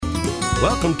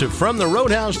Welcome to From the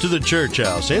Roadhouse to the Church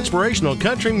House, inspirational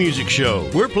country music show.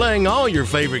 We're playing all your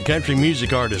favorite country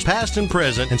music artists, past and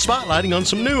present, and spotlighting on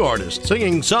some new artists,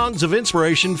 singing songs of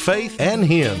inspiration, faith, and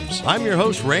hymns. I'm your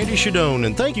host, Randy Shadoan,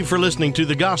 and thank you for listening to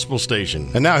the Gospel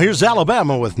Station. And now here's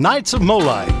Alabama with Knights of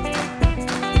Molite.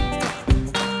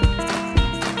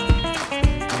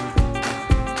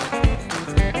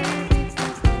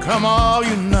 Come all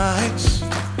you knights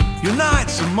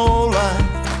of Molite,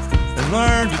 and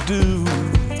learn to do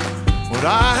what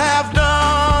I have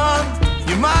done.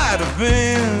 You might have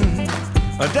been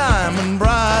a diamond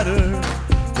brighter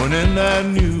when in that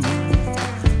new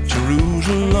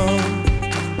Jerusalem.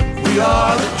 We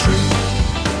are the true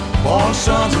born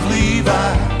sons of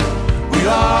Levi. We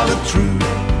are the true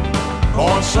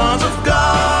born sons of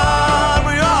God.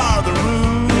 We are the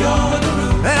root,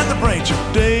 and the branch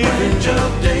of David,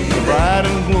 the bright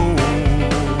and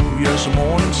glorious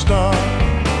morning star.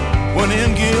 When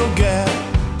in Gilgal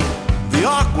the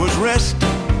ark was resting,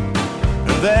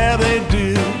 and there they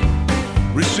did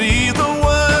receive the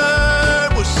word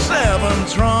with 7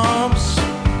 trumps.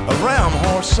 A ram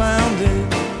horse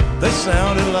sounded, they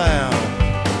sounded loud,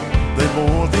 they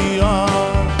bore the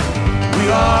ark. We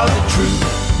are the true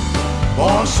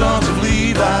born sons of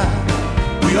Levi.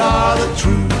 We are the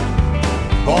true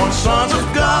born sons of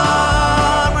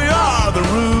God. We are the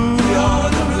root,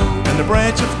 and the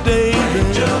branch of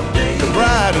David, the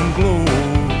bright and glow.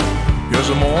 Here's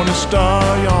a morning star,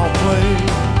 y'all play.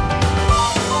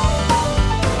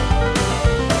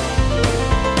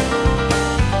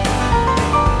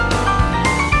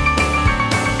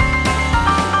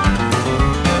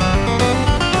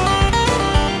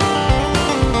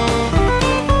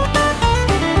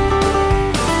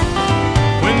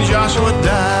 When Joshua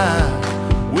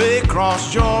died way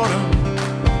across Jordan,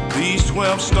 these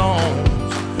 12 stones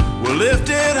were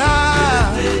lifted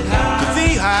high to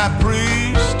the high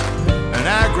priest and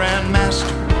our grand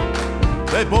master.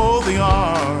 They bore the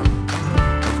ark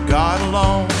of God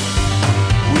alone.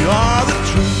 We are the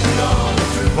true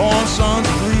born sons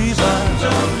of Levi.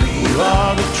 We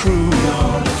are the true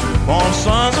born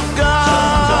sons of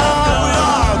God. We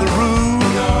are the root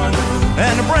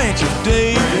and the branch of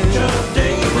David,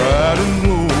 bright and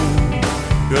glow.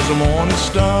 Here's a morning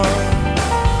star.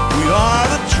 We are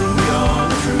the true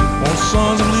born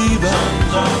sons of Levi.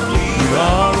 We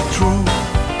are the true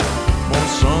born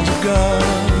sons of God,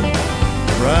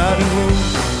 bright and glow.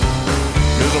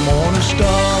 Here's a morning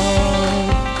star.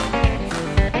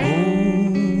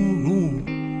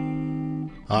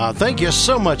 Thank you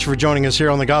so much for joining us here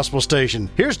on the Gospel Station.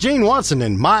 Here's Gene Watson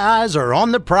and My Eyes Are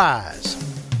on the Prize.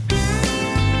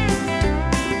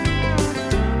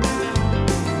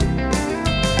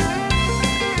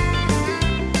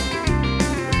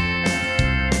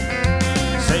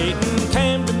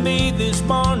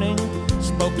 Morning,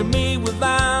 spoke to me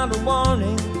without a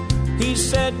warning. He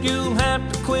said you'll have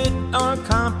to quit or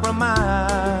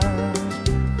compromise.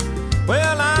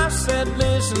 Well, I said,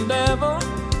 listen, devil,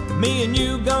 me and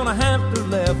you gonna have to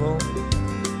level.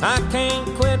 I can't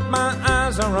quit, my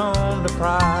eyes are on the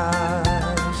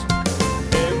prize.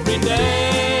 Every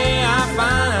day I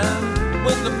find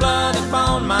with the blood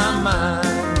upon my mind,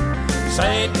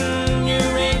 Satan, you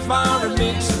ain't for a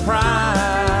big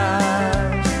surprise.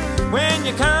 When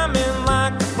you come in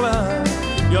like a flood,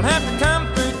 you'll have to come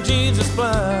through Jesus'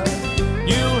 blood.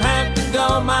 You'll have to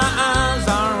go, my eyes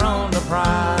are on the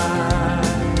prize.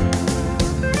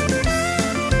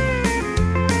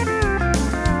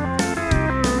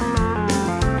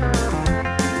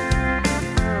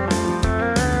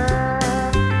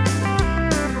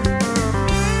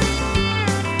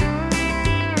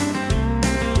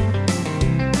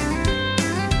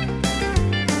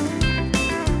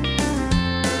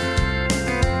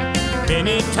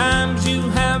 Many times you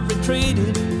have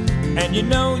retreated, and you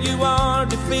know you are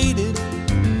defeated.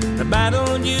 The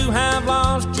battle you have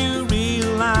lost, you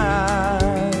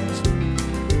realize.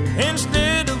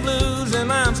 Instead of losing,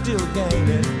 I'm still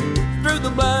gaining. Through the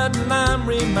blood and I'm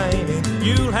remaining.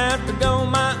 You'll have to go,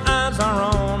 my eyes are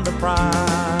on the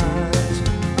prize.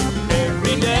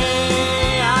 Every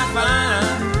day I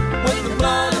find with the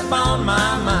blood upon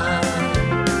my mind,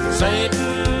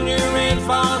 Satan, you're in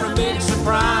for a big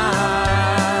surprise.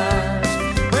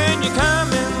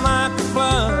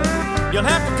 You'll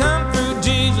have to come through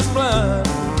Jesus' blood.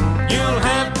 You'll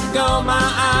have to go, my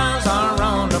eyes are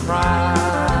on the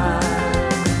prize.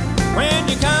 When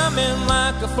you come in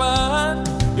like a flood,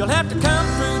 you'll have to come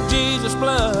through Jesus'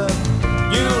 blood.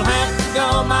 You'll have to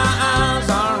go, my eyes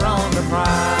are on the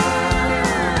prize.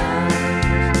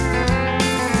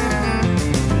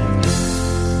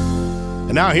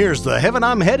 And now here's The Heaven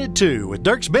I'm Headed To with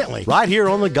Dierks Bentley right here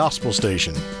on the Gospel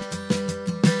Station.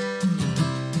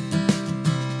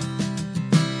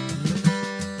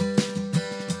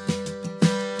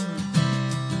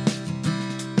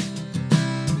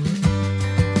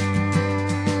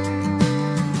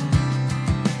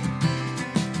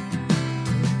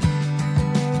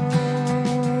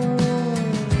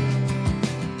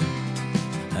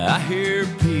 I hear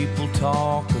people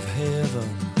talk of heaven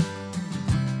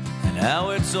and how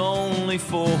it's only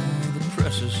for the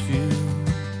precious few.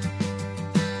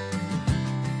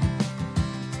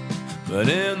 But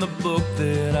in the book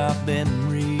that I've been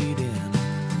reading,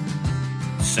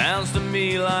 sounds to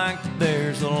me like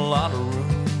there's a lot of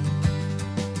room.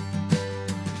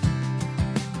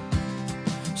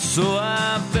 So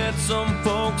I bet some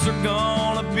folks are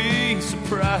gonna be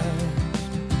surprised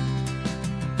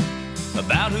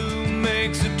about who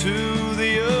makes it to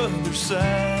the other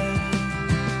side.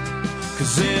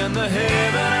 'Cause in the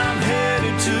heaven I'm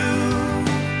headed to,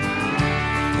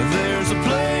 there's a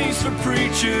place for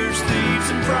preachers, thieves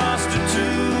and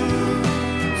prostitutes,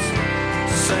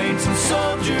 saints and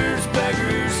soldiers,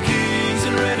 beggars, kings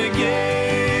and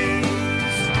renegades,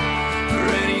 for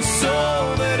any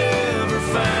soul that ever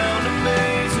found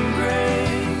amazing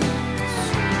grace.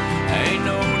 Ain't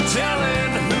no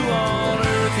telling who on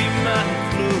earth he might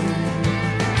include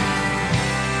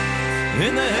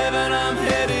in the heaven I'm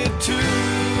headed to.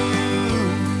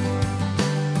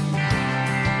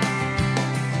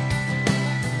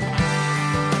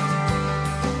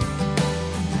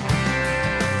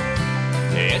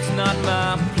 It's not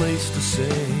my place to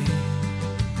say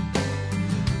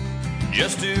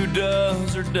just who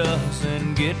does or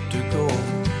doesn't get to go.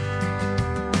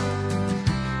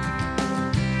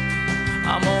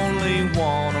 I'm only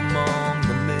one among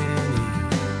the many,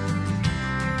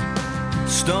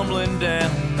 stumbling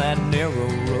down that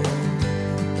narrow road.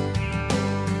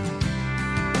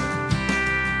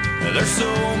 There's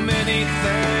so many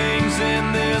things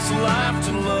in this life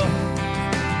to love,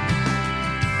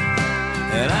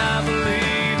 and I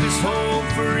believe there's hope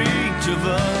for each of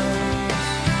us.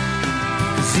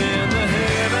 'Cause in the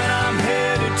heaven I'm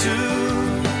headed to,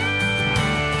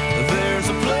 there's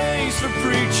a place for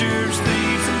preachers,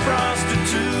 thieves and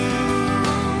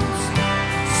prostitutes,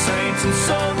 saints and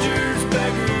soldiers,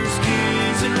 beggars,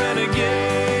 kings and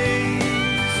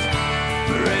renegades,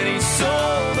 for any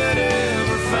soul that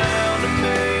ever found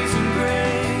amazing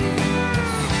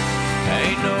grace.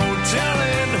 Ain't no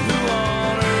telling who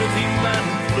on earth he might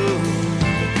include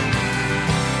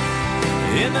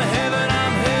in the heaven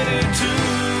I'm headed to.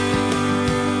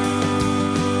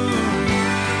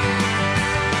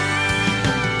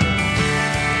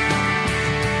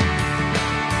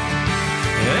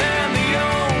 And the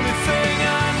only thing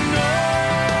I know,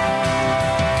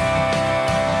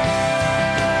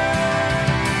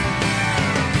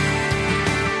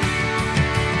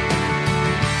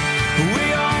 we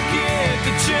all get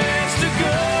the chance to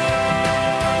go.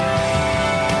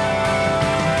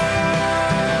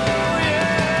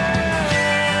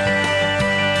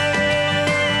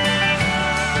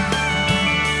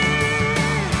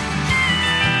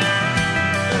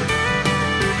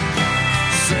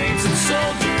 Saints and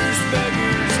soldiers,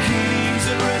 beggars, kings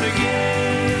and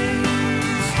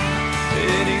renegades,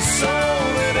 any soul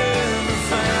that ever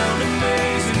found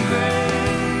amazing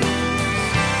grace.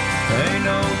 Ain't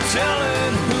no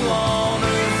telling who on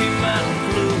earth he might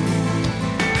include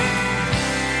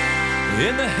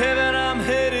in the heaven I'm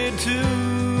headed to.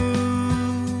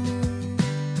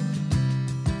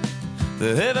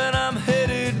 The heaven I'm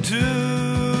headed to.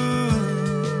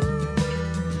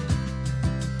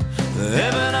 The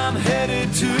heaven I'm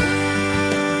headed to.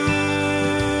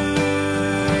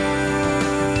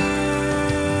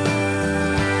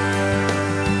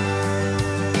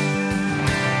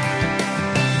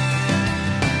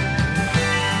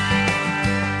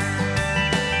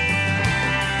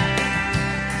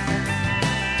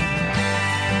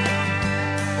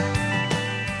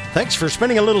 Thanks for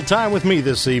spending a little time with me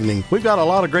this evening. We've got a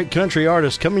lot of great country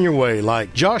artists coming your way,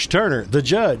 like Josh Turner, The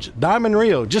Judge, Diamond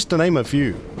Rio, just to name a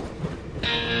few.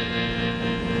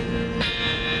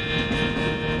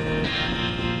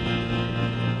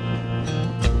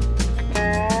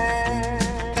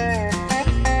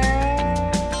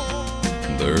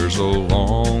 There's a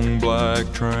long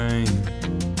black train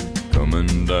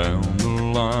coming down the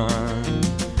line,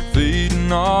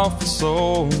 feeding off the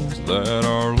souls that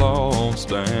are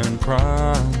lost and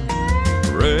crying.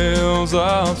 Rails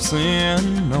of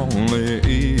sin, only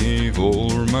evil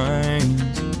remains.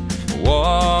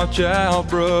 Watch out,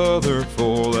 brother,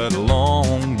 for that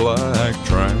long black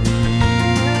train.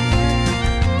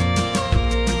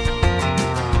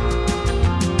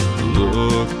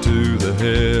 to the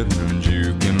heavens,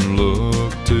 you can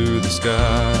look to the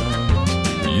sky.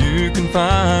 You can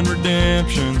find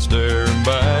redemption staring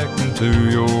back into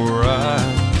your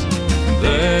eyes.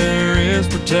 There is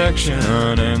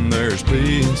protection and there's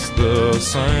peace the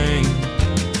same.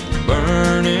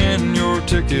 Burning your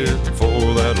ticket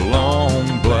for that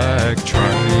long black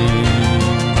train.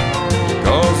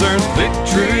 'Cause there's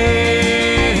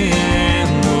victory in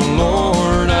the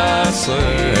Lord, I say.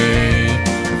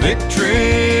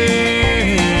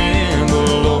 Victory in the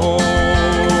Lord.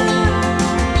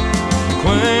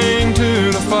 Cling to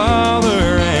the Father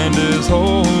and His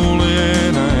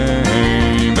holy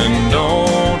name, and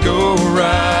don't go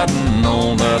riding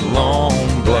on that long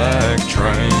black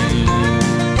train.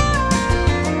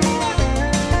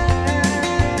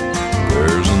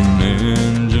 There's an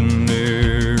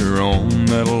engineer on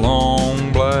that long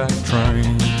black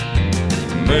train,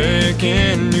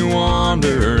 making you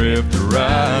wonder if the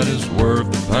ride is worth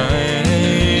the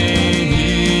pain.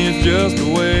 He's just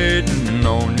waiting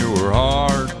on your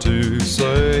heart to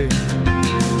say,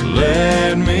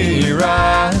 let me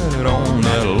ride on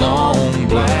that long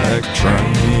black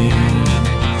train.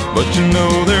 But you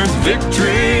know there's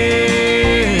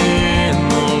victory in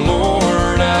the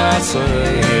Lord, I say.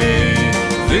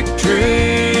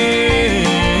 Victory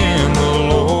in the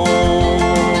Lord.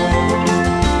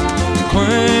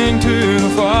 Cling to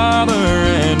the Father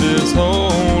and His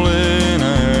holy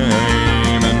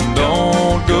name, and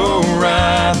don't go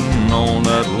riding on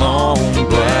that long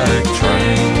black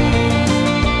train.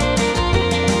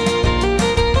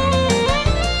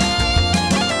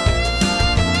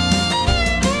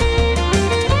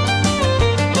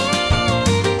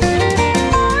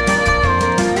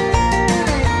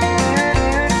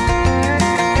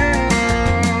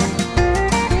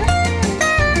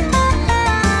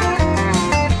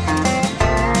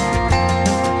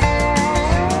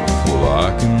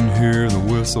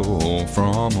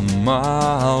 From a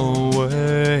mile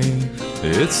away,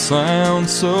 it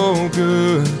sounds so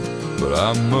good, but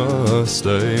I must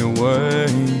stay away.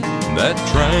 That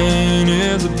train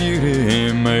is a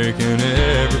beauty, making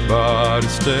everybody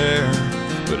stare,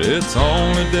 but its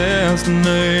only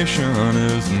destination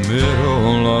is the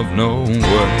middle of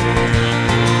nowhere.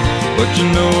 But you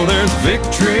know there's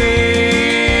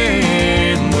victory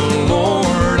in the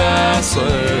Lord, I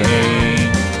say.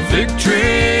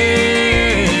 Victory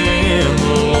in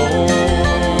the Lord.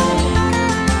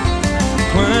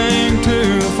 Cling to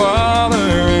the Father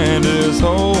and His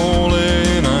holy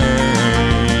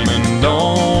name, and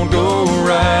don't go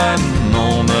riding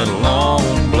on that long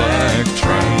black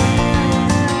train.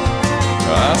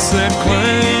 I said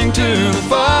cling to the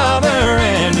Father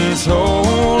and His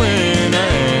holy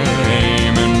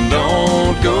name, and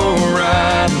don't go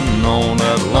riding on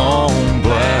that long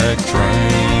black train.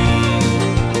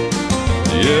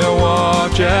 Yeah,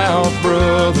 watch out,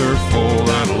 brother, for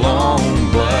that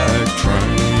long black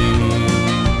train.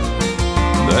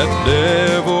 That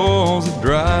devil's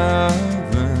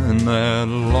driving that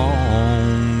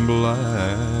long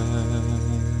black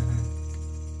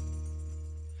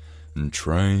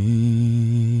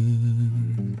train.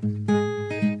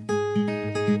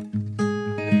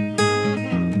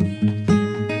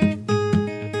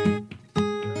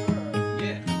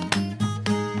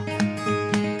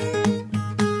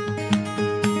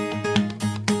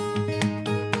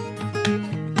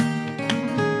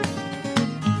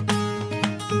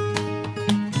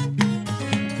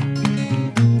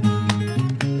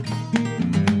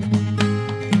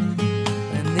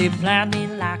 Plant me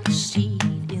like a seed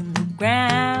in the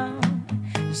ground,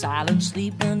 silent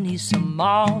sleep beneath some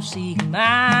mossy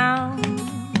mound.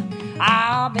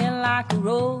 I'll be like the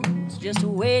rose, just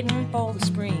waiting for the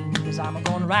spring, 'cause I'm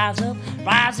gonna rise up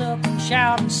and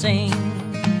shout and sing.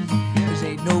 'Cause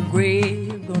ain't no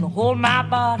grave gonna hold my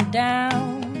body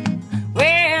down.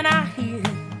 When I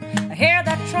hear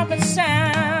that trumpet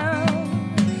sound,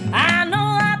 I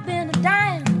know I've been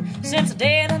dying since the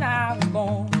day that I was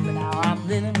born, but now I'm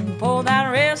living for that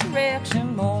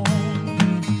resurrection morn.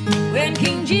 When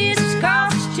King Jesus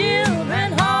calls his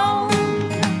children home,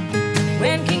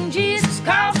 when King Jesus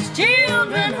calls his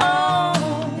children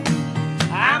home,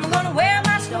 I'm gonna wear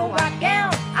my snow white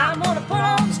gown, I'm gonna put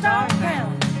on the star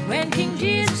crown, when King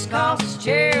Jesus calls his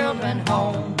children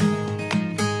home.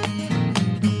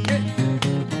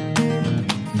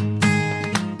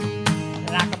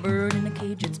 Like a bird in a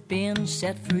cage that's been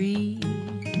set free,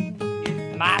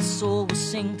 my soul will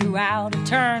sing throughout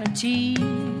eternity.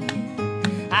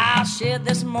 I'll shed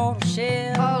this mortal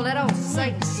shell. Oh, let old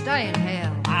Satan stay in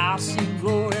hell. I'll see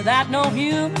glory that no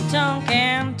human tongue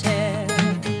can tell.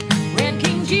 When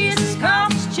King Jesus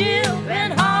calls his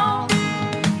children home,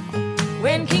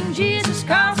 when King Jesus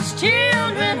calls his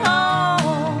children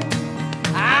home.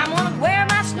 I'm gonna wear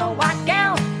my snow white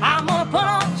gown, I'm gonna put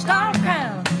on a star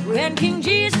crown when King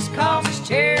Jesus calls his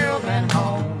children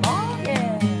home. Oh yeah.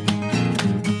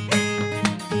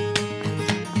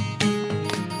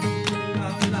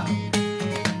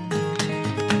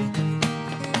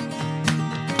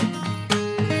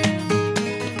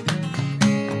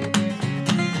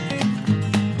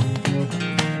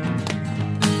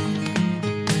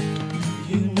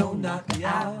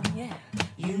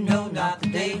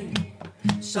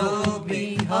 So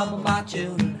be humble, my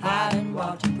children, hide and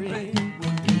watch and pray.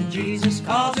 When Jesus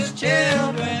calls his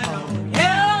children home.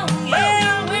 Yeah,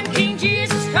 yeah, when King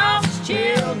Jesus calls his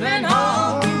children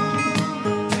home.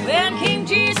 When King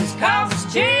Jesus calls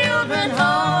his children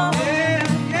home.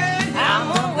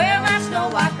 I'm gonna wear my snow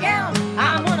white gown,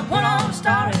 I'm gonna put on a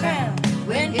starry crown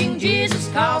when King Jesus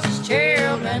calls his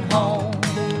children home.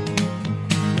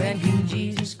 When King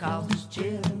Jesus calls his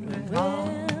children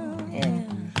home.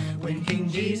 When King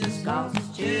Jesus calls his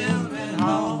children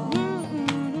home.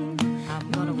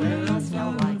 I'm gonna wear my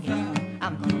snow white gown,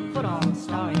 I'm gonna put on a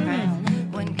starry crown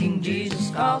when King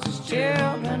Jesus calls his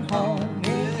children home.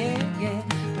 Yeah, yeah, yeah.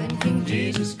 When King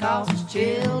Jesus calls his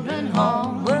children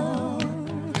home. Whoa.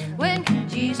 When King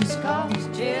Jesus calls his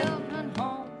children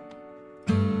home.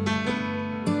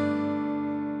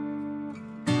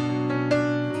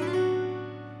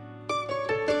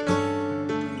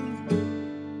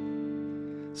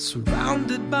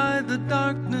 Surrounded by the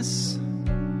darkness,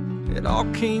 it all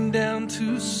came down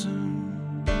too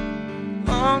soon.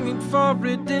 Longing for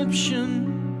redemption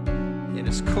in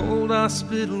his cold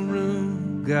hospital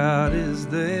room. God is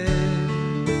there.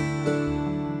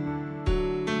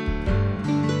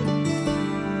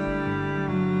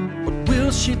 What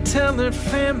will she tell her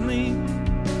family?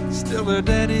 Still her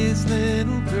daddy's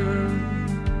little girl.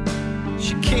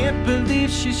 She can't believe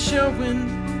she's showing,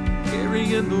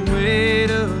 carrying the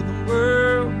weight of the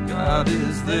world. God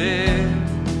is there.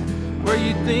 Where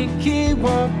you think he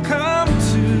won't come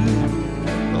to,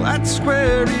 well, that's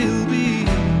where he'll be,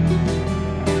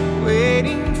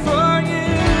 waiting for you.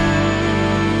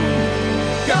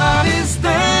 God is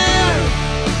there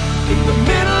in the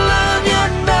middle of your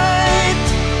night,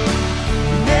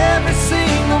 in every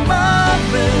single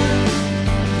moment,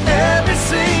 every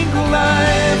single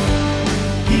life.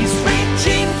 He's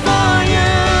reaching for you.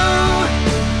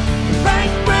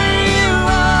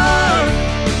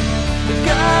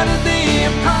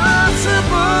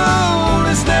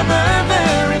 It's never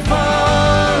very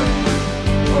far.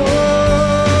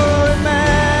 Oh,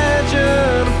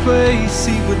 imagine a place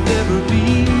he would never be.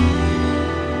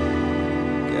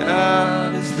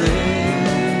 God is there.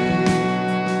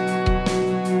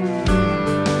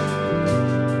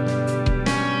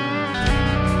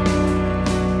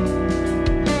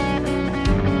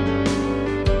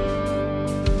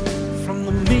 From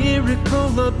the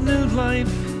miracle of new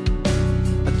life,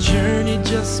 a journey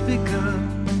just begun,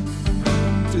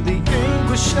 to the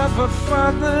anguish of a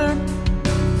father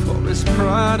for his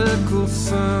prodigal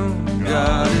son.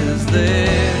 God is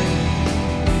there.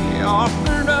 The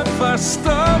author of our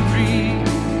story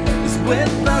is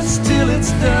with us till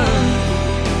it's done.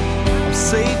 I'm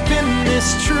safe in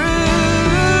this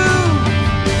truth.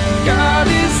 God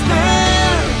is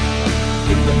there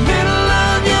in the middle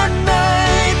of your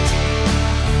night,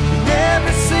 in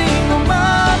every single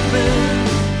moment,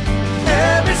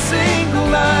 every single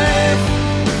life.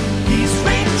 He's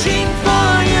reaching for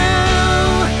you,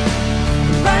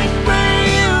 right where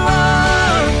you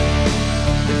are.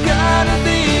 The God of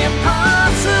the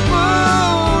impossible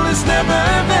is never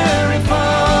very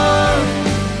far.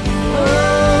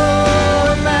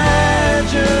 Oh,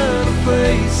 imagine a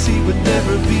place he would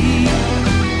never be.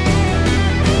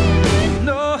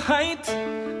 No height,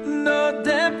 no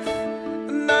depth,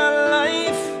 not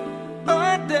life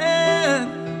or death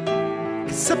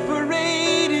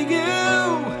separating you,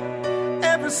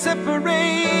 ever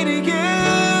separating you.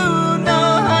 No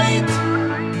height,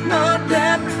 no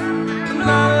depth,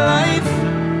 no life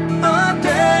or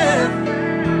death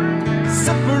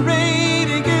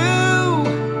separating you,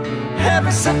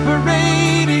 ever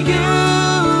separating you.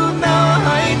 No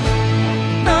height,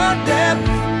 no depth,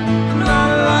 no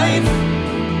life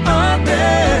or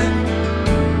death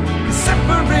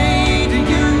separating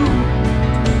you,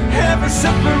 ever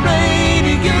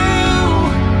separating you,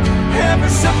 ever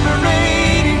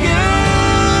separating you.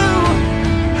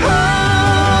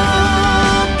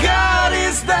 Oh, God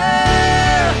is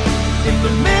there in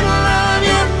the middle of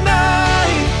your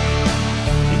night,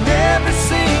 in every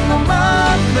single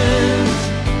moment,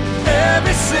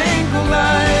 every single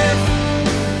life.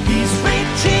 He's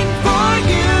reaching for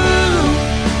you,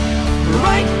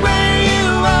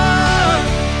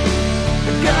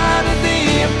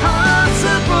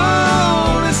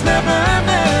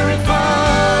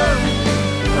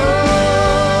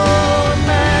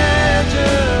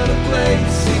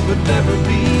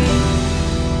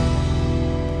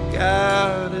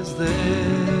 is there.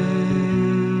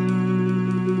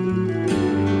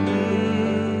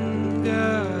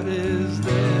 God is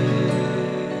there.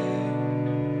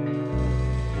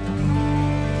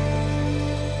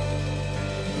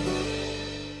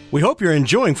 We hope you're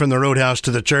enjoying From the Roadhouse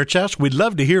to the Church House. We'd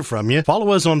love to hear from you. Follow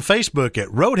us on Facebook at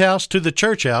Roadhouse to the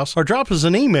Church House or drop us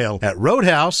an email at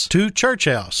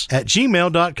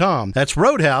roadhouse2churchhouse@gmail.com. That's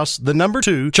Roadhouse, the number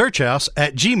 2,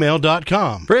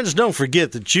 churchhouse@gmail.com. Friends, don't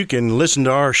forget that you can listen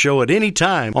to our show at any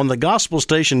time on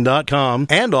thegospelstation.com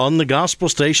and on the Gospel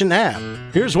Station app.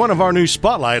 Here's one of our new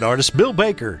spotlight artists, Bill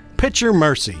Baker, Picture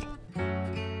Mercy.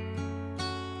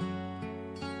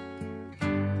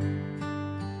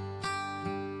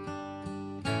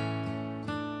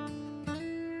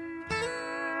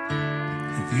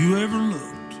 Have you ever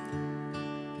looked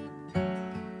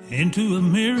into a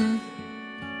mirror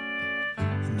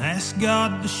and asked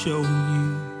God to show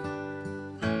you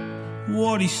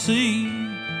what He sees?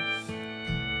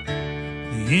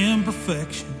 The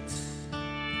imperfections,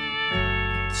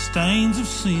 the stains of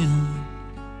sin.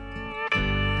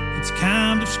 It's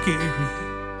kind of scary,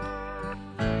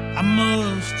 I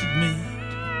must admit.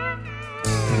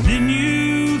 And then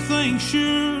you think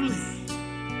surely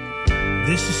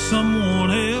this is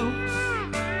someone else,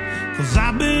 'cause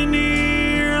I've been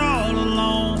here all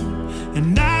along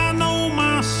and I know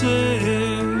myself.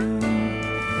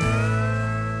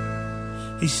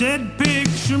 He said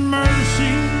picture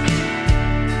mercy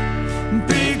and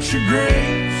picture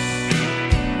grace.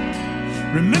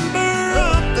 Remember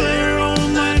up there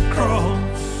on that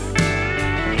cross,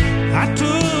 I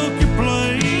took your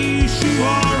place. You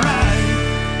are right,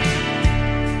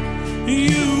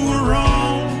 you were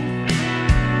wrong,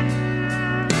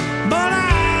 but I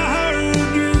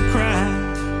heard you cry,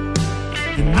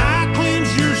 and I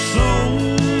cleansed your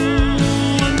soul,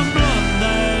 and the blood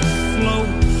that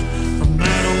flows from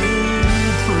that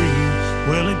old tree,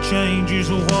 well, it changes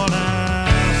what I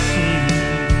see.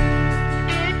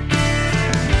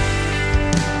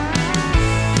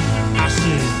 I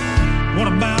said, what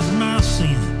about my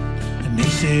sin? And he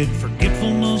said,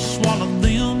 forgetfulness swallowed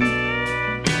them.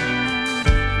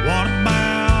 What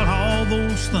about all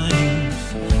those things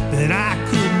that I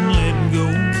couldn't let go?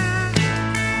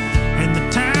 And the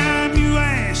time you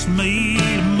asked me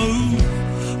to move,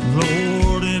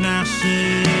 Lord, and I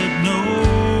said no.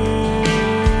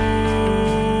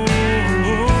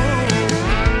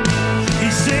 He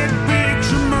said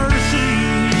picture mercy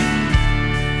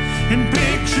and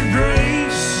picture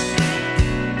grace.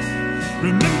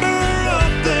 Remember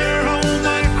up there on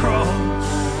that cross,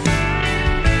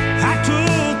 I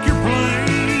took your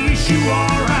place. You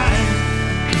are right,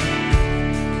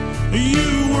 you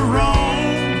were wrong,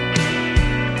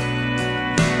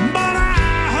 but I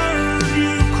heard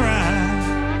you cry,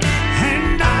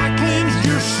 and I cleansed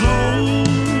your soul,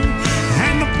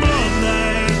 and the blood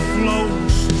that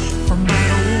flows from that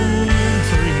old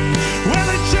tree, well,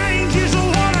 it changes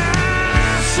what I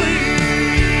see.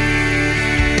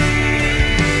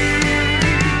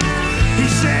 He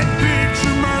said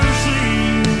picture mercy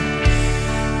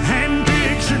and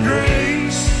picture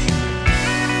grace.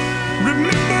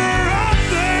 Remember up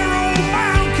there on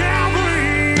Mount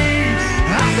Calvary, I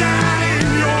died in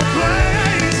your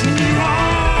place, and you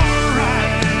are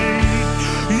right,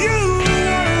 you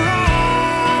were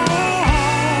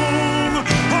wrong,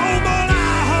 oh, but I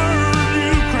heard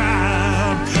you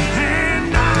cry,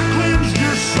 and I cleansed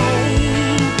your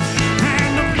soul,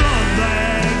 and the blood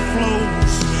that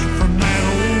flows from that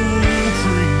old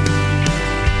tree,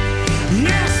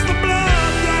 yes, the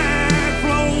blood that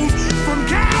flows from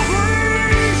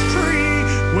Calvary's tree,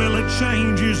 well, it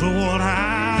changes what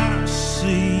I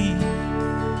see.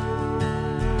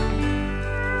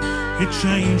 It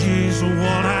changes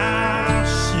what I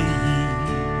see.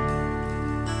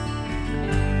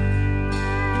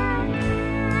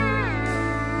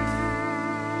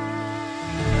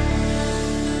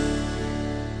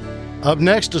 Up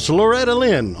next is Loretta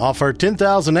Lynn off her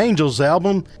 10,000 Angels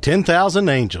album, 10,000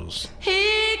 Angels.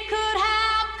 He could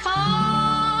have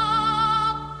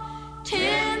called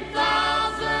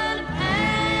 10,000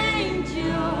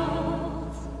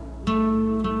 angels.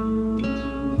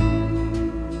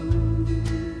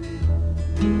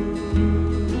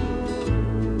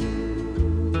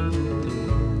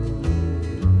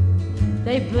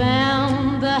 They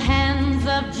bound the hands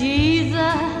of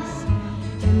Jesus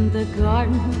in the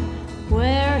garden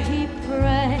where he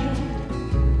prayed.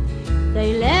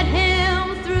 They led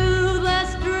him through the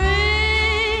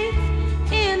streets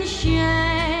in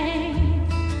shame.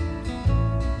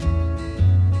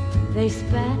 They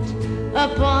spat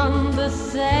upon the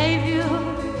Savior,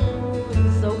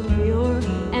 so pure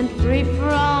and free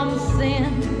from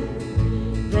sin.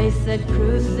 They said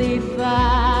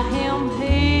crucify him,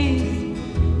 he's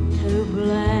to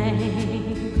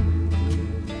blame.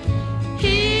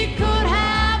 He could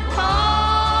have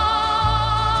called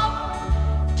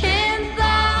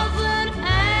 10,000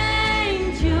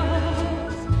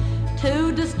 angels to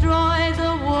destroy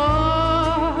the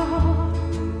world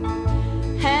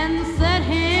and set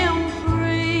him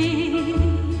free.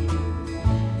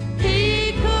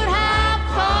 He could have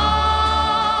called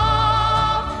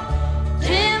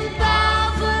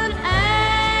 10,000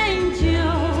 angels,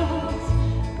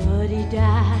 but he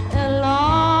died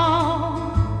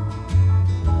alone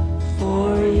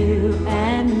for you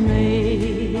and me.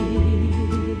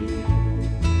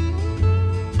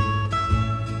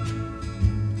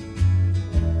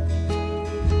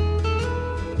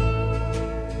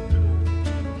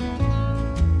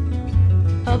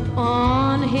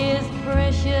 Upon his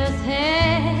precious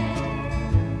head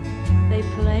they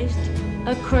placed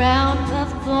a crown of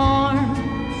thorns.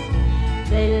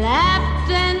 They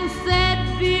laughed and said,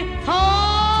 behold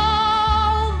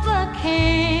the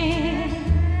King.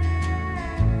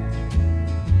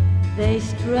 They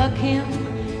struck him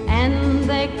and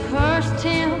they cursed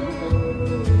him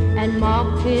and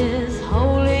mocked his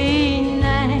holy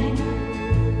name.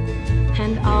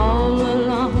 And all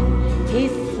along he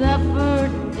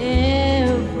suffered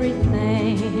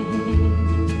everything.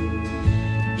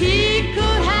 He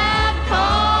could have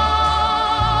called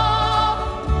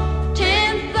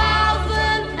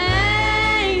 10,000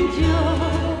 angels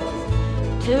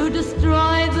to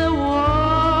destroy the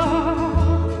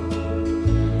world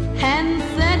and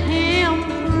set him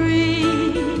free.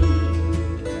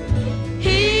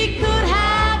 He could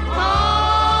have called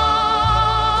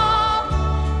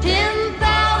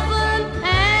 10,000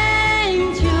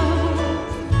 angels,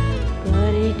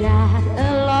 but he died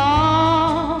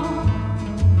alone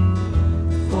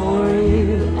for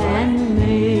you and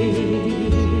me.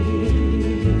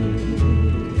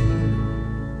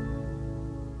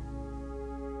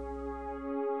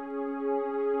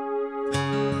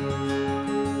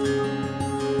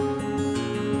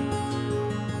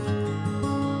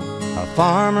 A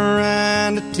farmer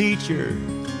and a teacher,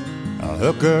 a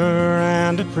hooker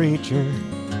and a preacher,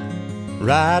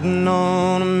 riding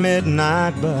on a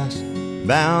midnight bus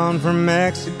bound for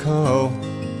Mexico.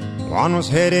 One was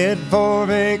headed for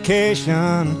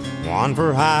vacation, one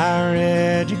for higher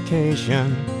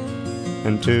education,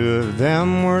 and two of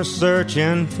them were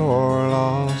searching for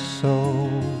lost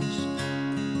souls.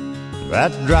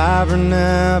 That driver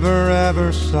never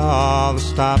ever saw the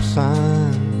stop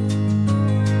sign,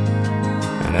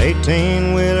 and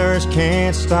 18-wheelers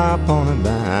can't stop on a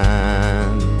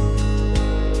dime.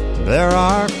 There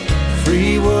are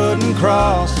 3 wooden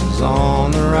crosses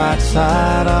on the right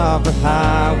side of the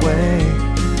highway.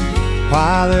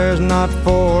 Why there's not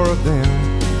 4 of them,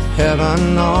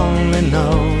 heaven only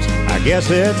knows. I guess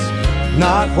it's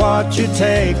not what you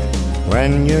take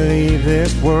when you leave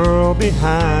this world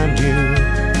behind you.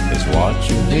 It's what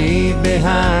you leave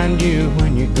behind you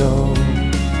when you go.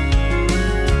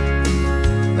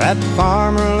 That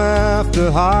farmer left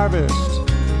to harvest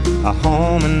a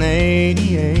home and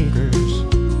 80 acres,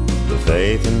 the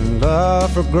faith and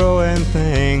love for growing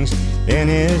things in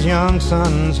his young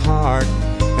son's heart.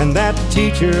 And that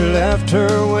teacher left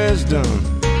her wisdom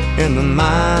in the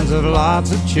minds of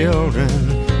lots of children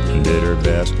and did her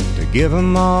best to give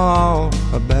them all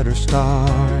a better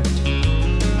start.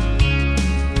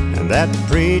 And that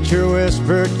preacher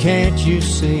whispered, can't you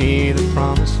see the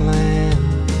promised land,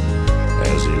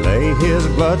 as he laid his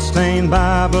blood-stained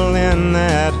Bible in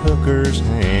that hooker's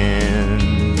hand.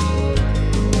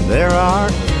 There are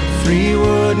 3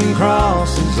 wooden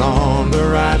crosses on the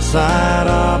right side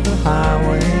of the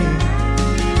highway.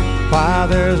 Why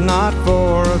there's not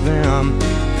 4 of them,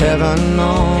 heaven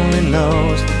only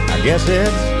knows. I guess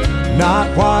it's not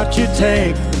what you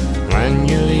take when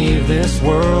you leave this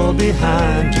world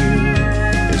behind you.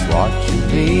 It's what you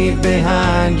leave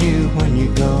behind you when you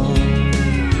go.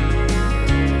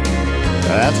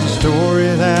 That's the story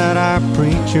that our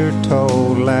preacher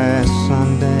told last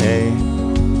Sunday,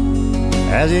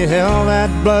 as he held that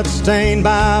blood-stained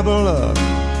Bible up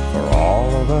for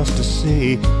all of us to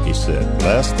see. He said,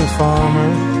 bless the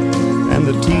farmer and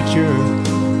the teacher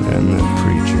and the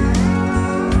preacher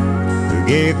who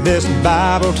gave this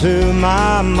Bible to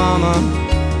my mama,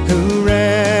 who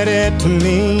read it to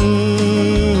me.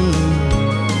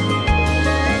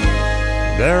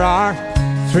 There are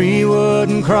 3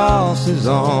 wooden crosses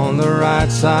on the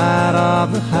right side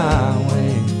of the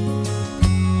highway.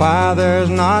 Why there's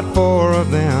not 4 of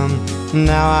them,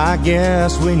 now I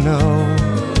guess we know.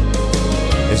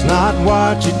 It's not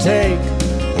what you take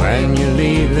When you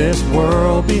leave this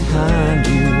world behind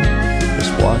you, it's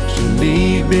what you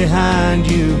leave behind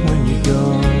you when you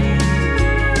go.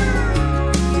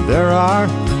 There are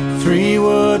 3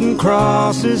 wooden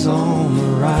crosses on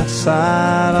the right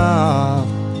side of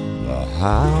the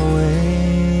highway.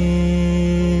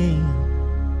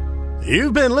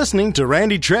 You've been listening to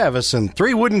Randy Travis and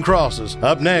 3 Wooden Crosses.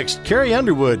 Up next, Carrie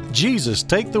Underwood, Jesus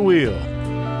Take the Wheel.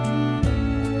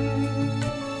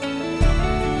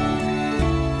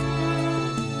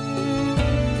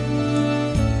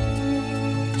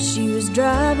 She was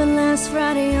driving last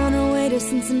Friday on her way to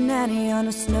Cincinnati on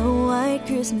a snow-white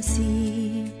Christmas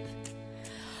Eve,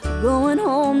 going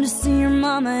home to see her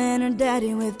mama and her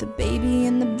daddy with the baby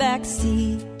in the back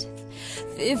seat.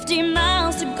 50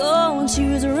 miles to go and she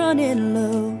was running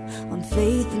low on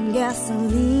faith and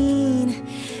gasoline.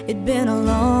 It'd been a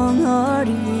long, hard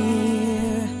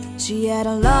year. She had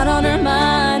a lot on her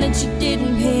mind and she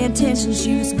didn't pay attention.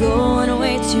 She was going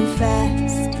way too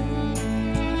fast.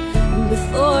 And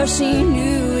before she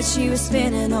knew it, she was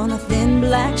spinning on a thin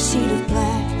black sheet of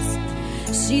glass.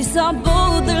 She saw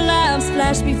both their lives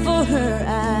flash before her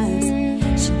eyes.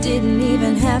 She didn't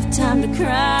even have time to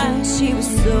cry. She was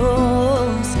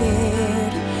so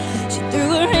scared. She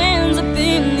threw her hands up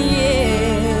in the air.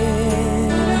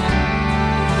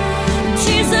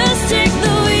 Jesus, take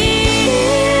the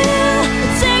wheel,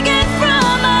 take it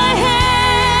from my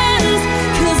hands,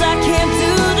 'cause I can't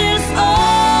do this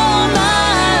on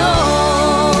my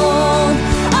own.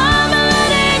 I'm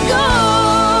letting go,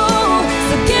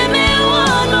 so give me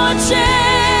one more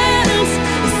chance.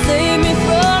 Save me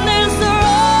from this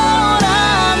road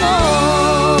I'm on.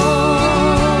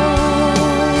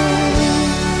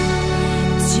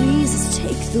 Jesus,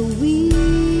 take the wheel.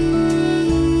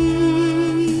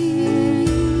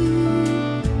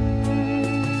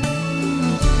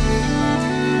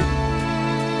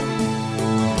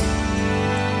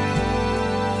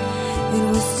 It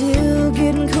was still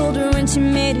getting colder when she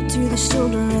made it to the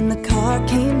shoulder and the car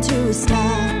came to a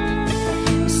stop.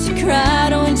 She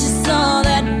cried when she saw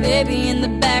that baby in the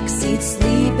backseat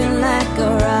sleeping like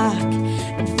a rock.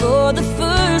 And for the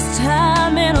first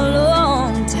time in a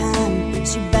long time,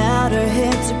 she bowed her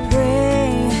head to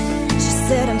pray. She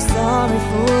said, I'm sorry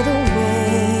for the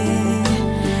way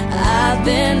I've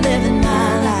been living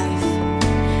my life.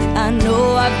 I know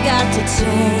I've got to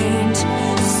change.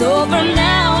 So from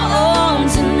now on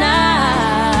tonight,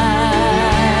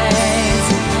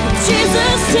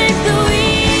 Jesus, take the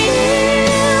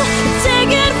wheel,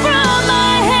 take it from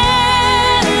my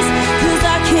hands, 'cause I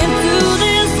can't do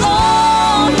this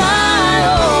on my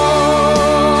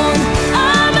own.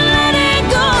 I'm letting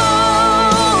go,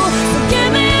 so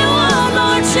give me one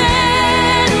more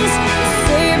chance.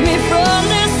 Save me from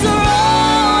this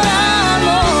road I'm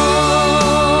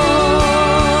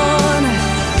on.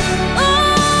 Oh,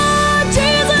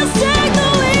 Jesus, take the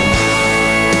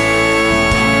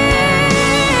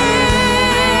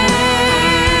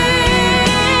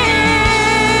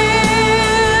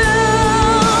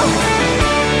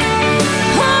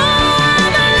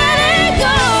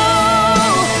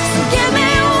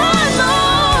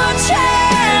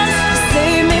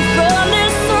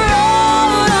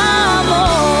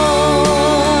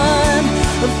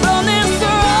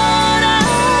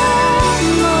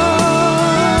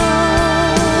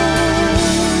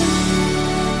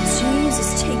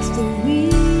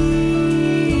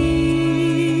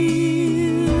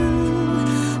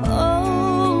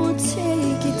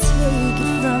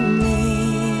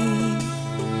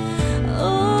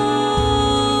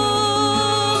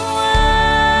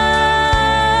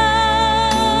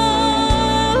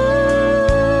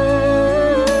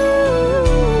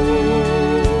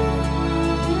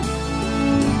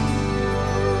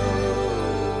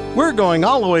We're going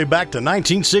all the way back to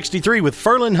 1963 with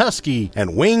Ferlin Husky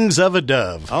and Wings of a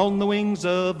Dove. On the wings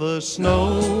of a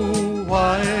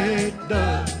snow-white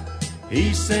dove,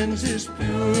 he sends his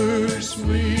pure,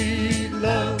 sweet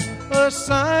love, a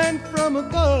sign from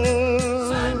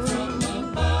above.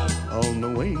 On the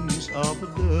wings of a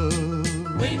dove,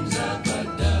 wings of a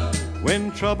dove.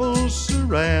 When troubles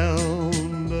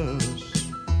surround us,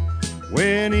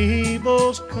 when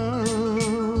evils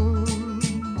come,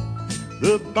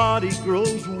 the body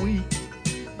grows weak,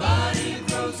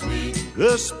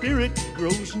 the spirit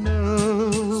grows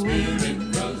numb.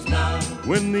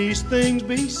 When these things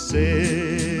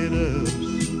beset us,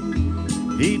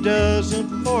 he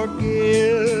doesn't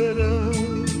forget us.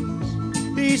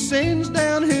 He sends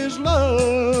down his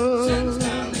love,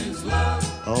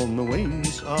 on the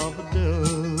wings of a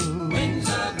dove,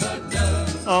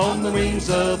 on the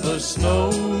wings of a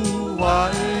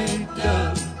snow-white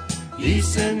dove. He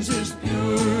sends his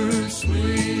pure,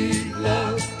 sweet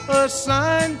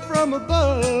sign from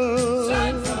above,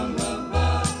 sign from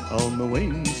above, on the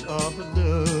wings of a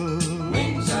dove,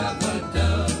 wings of a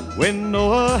dove. When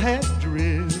Noah had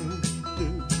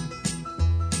drifted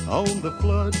on the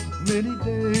flood many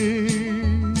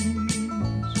days,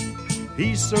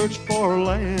 he searched for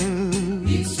land,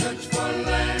 he searched for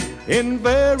land in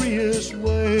various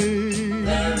ways,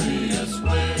 various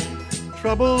ways.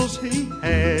 Troubles he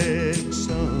had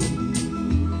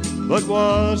some, but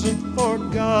wasn't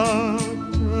forgotten.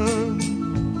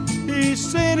 He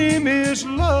sent him his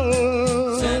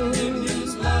love, sent him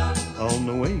his love on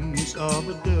the wings of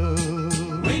a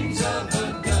dove, wings of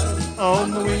a dove, on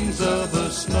the wings of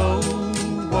a snow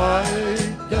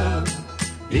white dove.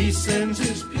 He sends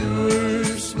his pure,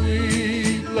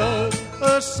 sweet love,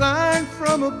 a sign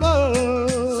from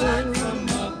above, sign from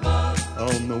above,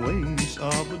 on the wings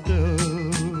of a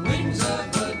dove, wings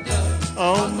of a dove,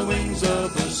 on the wings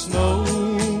of a snow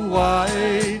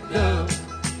white dove.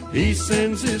 He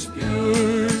sends his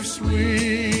pure,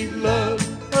 sweet love,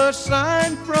 a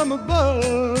sign from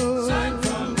above, sign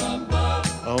from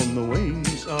above, on the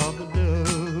wings of a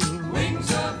dove,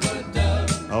 wings of a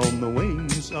dove, on the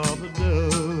wings of a dove.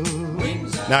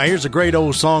 Now here's a great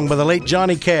old song by the late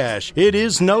Johnny Cash. It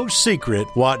is no secret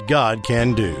what God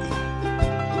can do.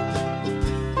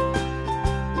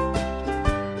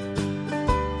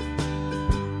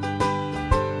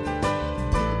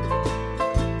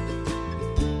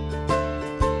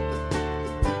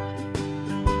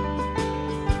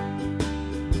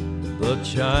 The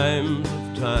chimes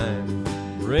of time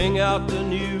ring out the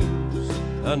news,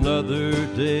 another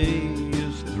day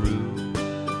is through.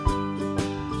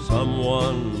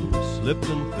 Someone slipped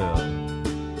and fell.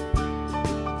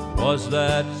 Was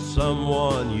that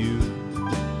someone you?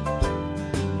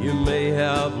 You may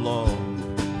have long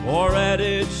or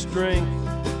added strength,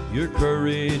 your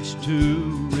courage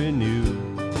to renew.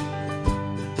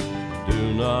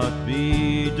 Do not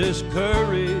be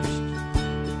discouraged,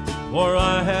 for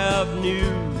I have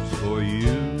news for you.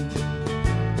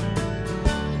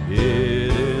 It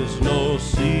is no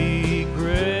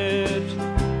secret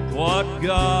what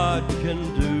God can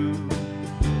do,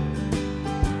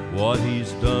 what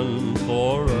He's done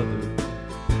for others,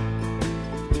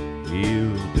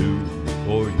 He'll do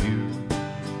for you.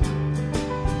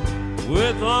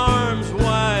 With arms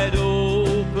wide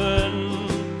open,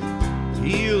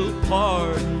 He'll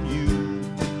pardon you.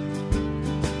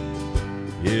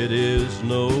 It is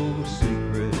no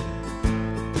secret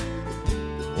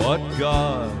what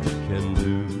God can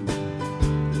do.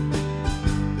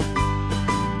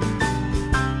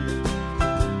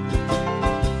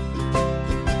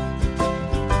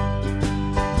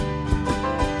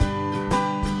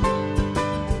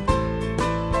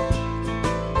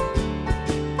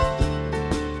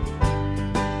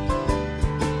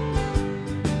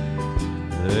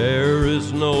 There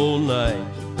is no night,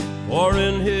 for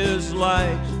in His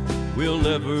light we'll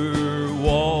never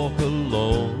walk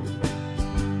alone.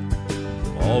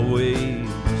 Always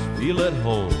feel at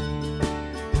home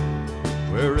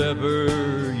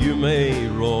wherever you may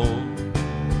roam.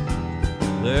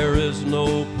 There is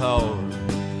no power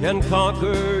can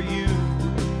conquer you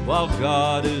while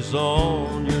God is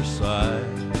on your side.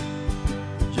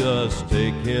 Just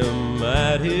take Him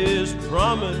at His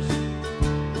promise,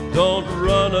 don't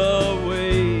run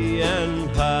away and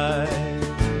hide.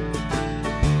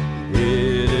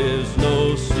 It is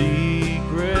no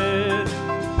secret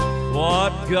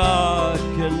what God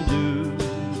can do,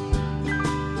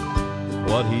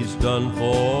 what He's done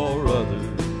for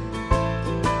others,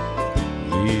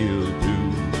 He'll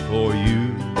do for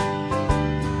you.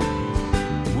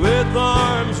 With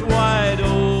arms wide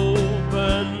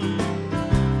open,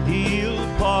 He'll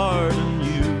pardon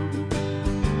you.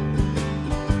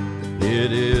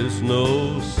 It is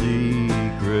no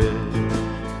secret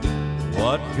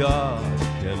what God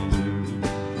can do.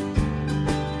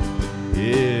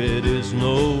 It is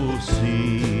no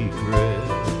secret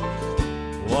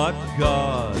what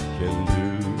God can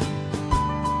do.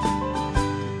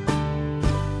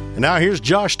 And now here's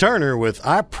Josh Turner with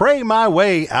I Pray My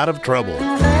Way Out of Trouble.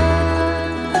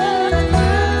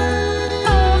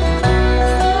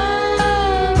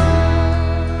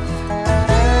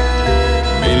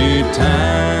 Many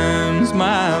times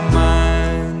my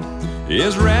mind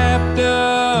is wrapped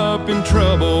up in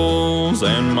troubles,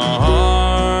 and my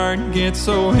heart gets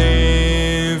so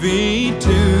heavy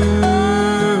too.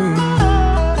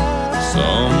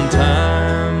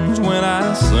 Sometimes when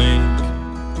I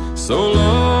sink so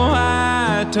low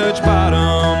I touch bottom,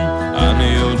 I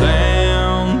kneel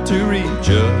down to reach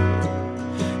up,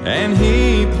 and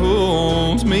He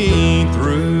pulls me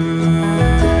through.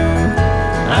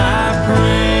 I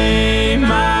pray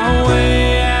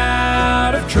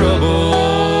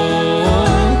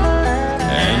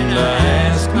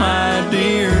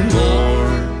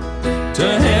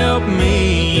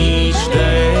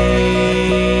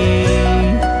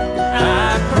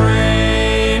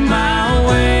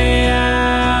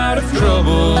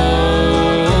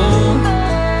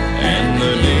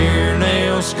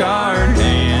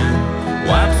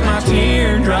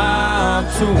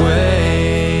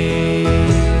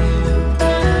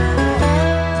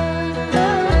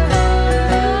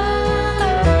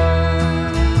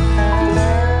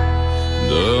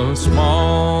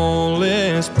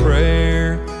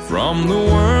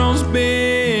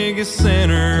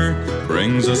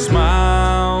brings a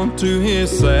smile to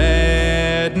his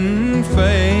saddened face.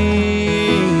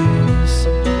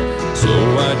 So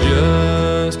I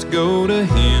just go to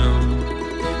him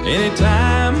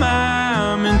anytime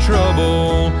I'm in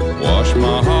trouble, wash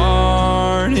my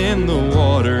heart in the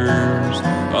waters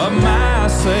of my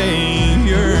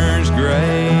Savior's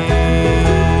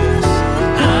grace.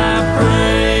 I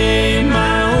pray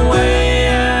my way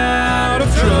out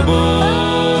of trouble,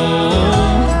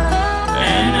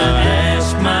 and I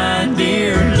ask my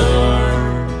dear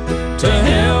Lord to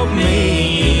help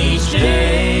me each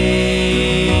day.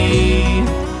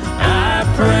 I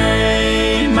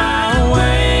pray my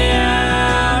way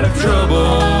out of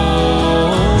trouble,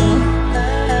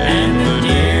 and the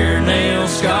dear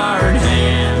nail-scarred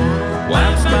hand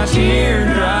wipes my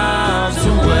teardrops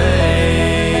away.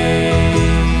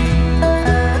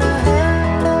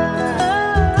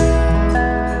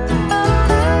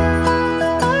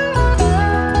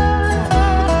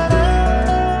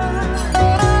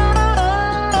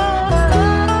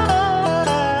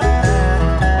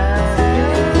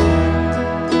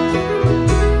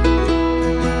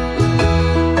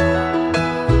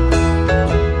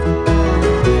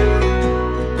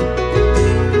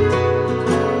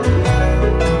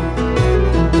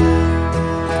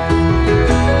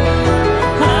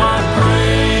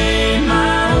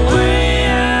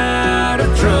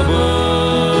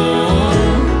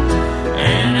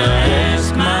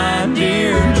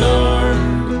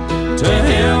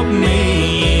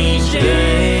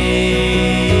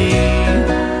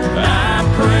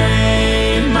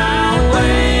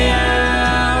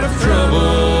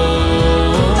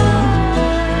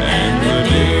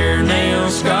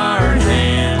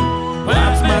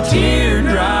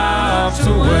 Teardrops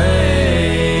away.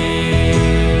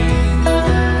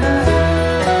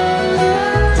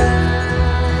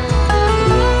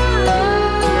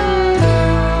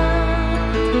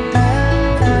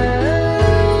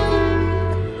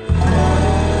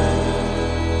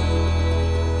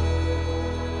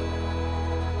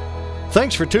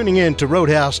 Thanks for tuning in to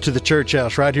Roadhouse to the Church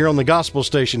House right here on the Gospel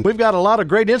Station. We've got a lot of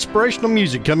great inspirational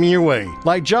music coming your way,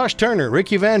 like Josh Turner,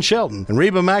 Ricky Van Shelton, and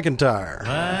Reba McEntire.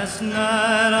 Last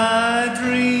night I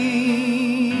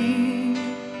dreamed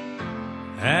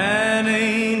an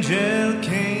angel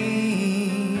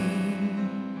came.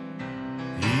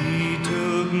 He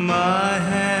took my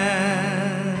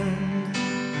hand,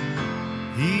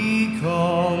 he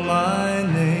called my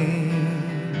name.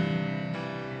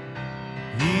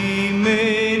 He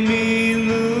made me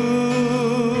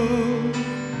look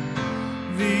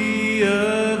the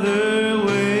other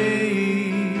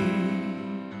way.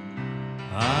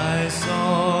 I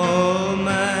saw a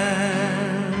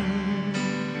man,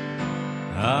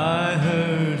 I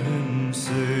heard him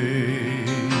say,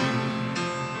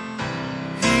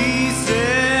 he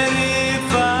said,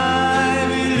 if I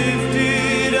be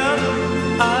lifted up,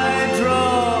 I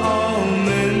draw all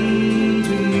men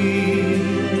to me.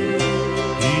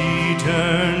 He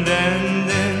turned and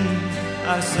then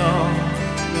I saw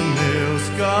the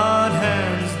nail-scarred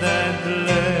hands that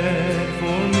bled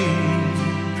for me.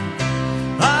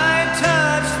 I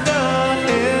touched the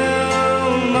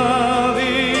hem of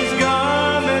his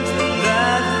garment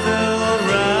that fell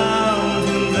around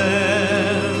him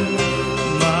there.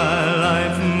 My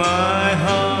life, my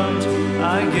heart, I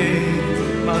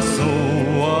gave, my soul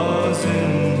was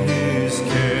in his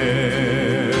care.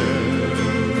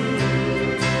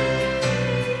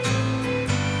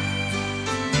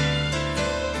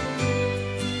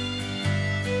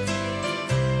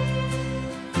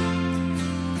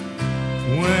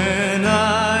 When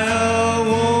I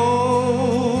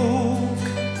awoke,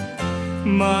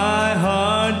 my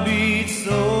heart beat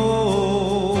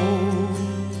so,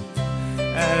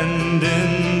 and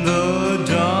in the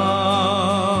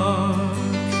dark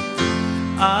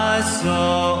I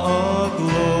saw a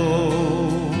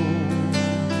glow.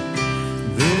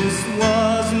 This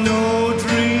was no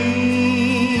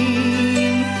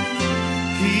dream.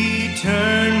 He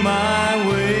turned my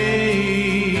way.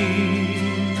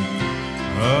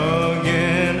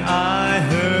 Again I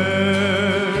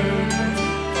heard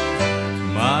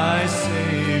my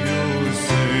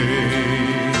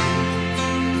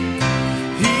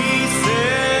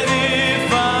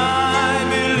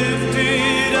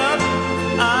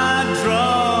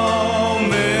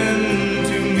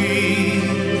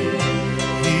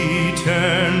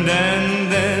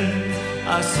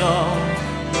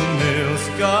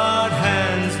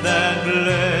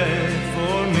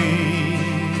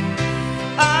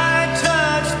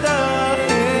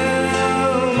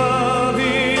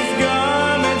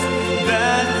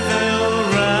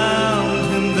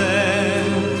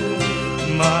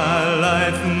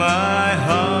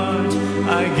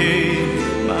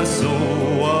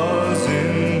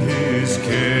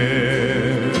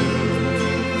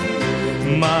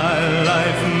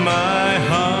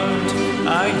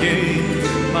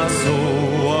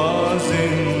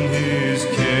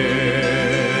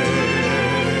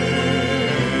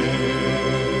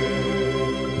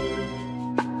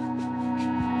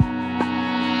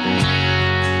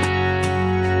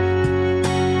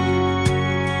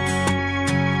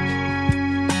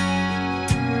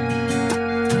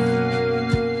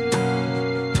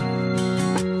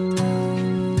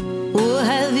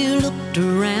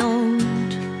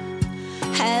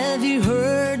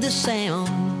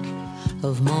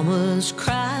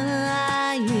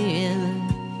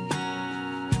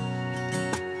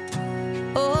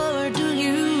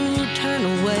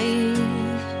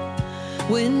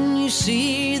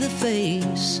see the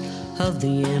face of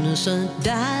the innocent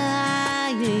dying.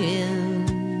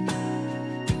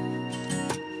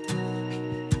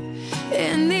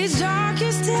 In these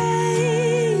darkest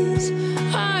days,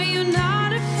 are you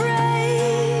not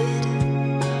afraid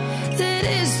that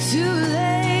it's too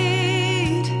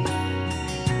late?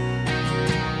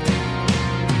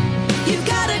 You've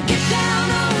got to get down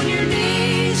on your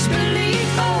knees, believe,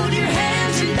 fold your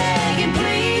hands and beg and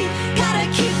plead. Gotta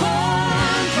keep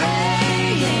on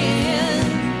praying.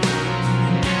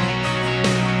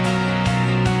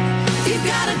 You've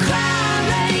got to cry,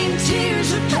 rain,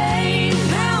 tears of pain,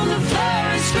 pound the floor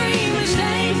and scream his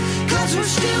name, 'cause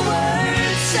we're still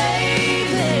worth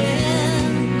saving.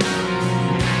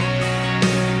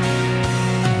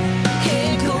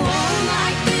 Can't go on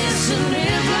like this and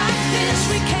live like this.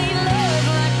 We can't love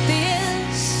like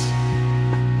this.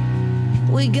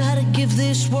 We gotta give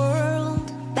this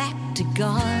world back to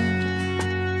God.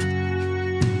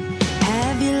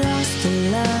 Have you lost the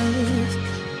love?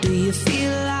 Do you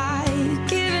feel like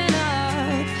giving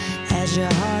up? Has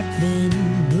your heart been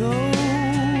broken?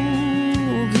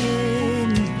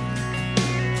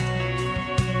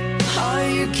 Are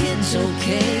your kids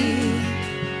okay?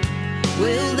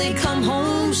 Will they come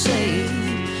home safe?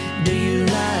 Do you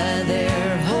lie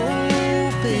there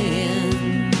hoping?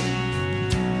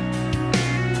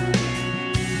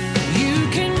 You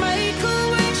can make a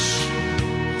wish,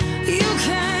 you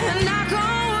can knock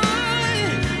on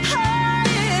wood,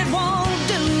 it won't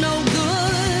do no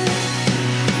good.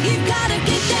 You gotta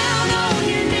get down on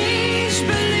your knees,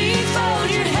 believe, fold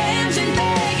your hands and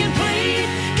beg and plead.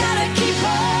 Gotta keep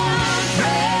on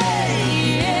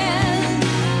praying.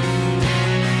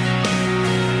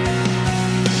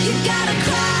 You gotta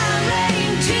cry,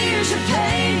 rain, tears of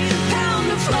pain, pound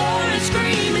the floor and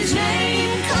scream his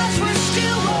name, 'cause we're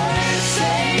still worth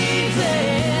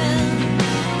saving.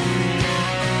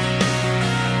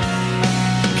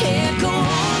 Can't go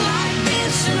on like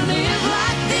this and live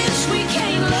like this. We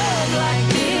can't love like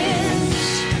this.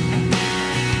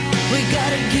 We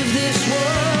gotta give this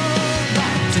world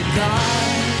back to God.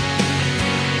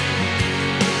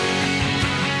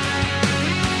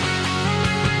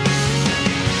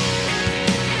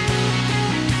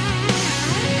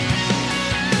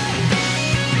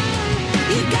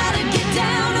 You gotta get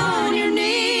down on your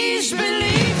knees,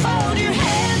 believe, fold your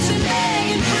hands and beg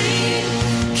and plead.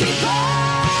 Keep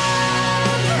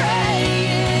on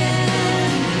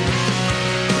praying.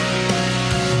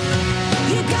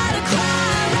 You gotta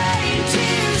cry, rain,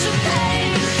 tears of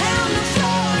pain, pound the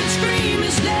floor and scream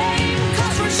his name,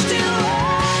 'cause we're still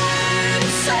worth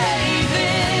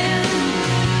saving.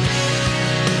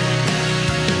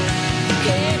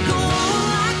 Can't go on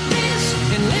like this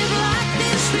and live like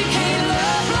this. We can't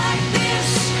love like this.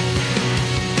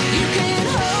 You can't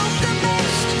hope the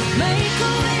best, make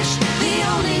a wish. The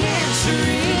only answer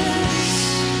is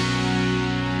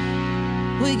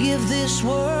we give this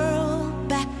world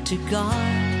back to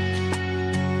God.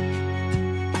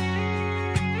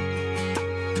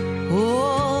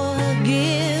 Oh,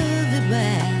 give it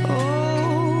back.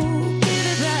 Oh, give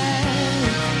it back.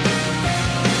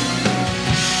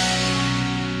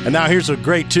 And now here's a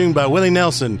great tune by Willie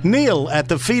Nelson, Kneel at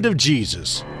the Feet of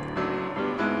Jesus.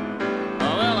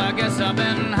 Well, I guess I've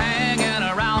been hanging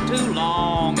around too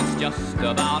long. It's just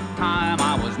about time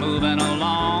I was moving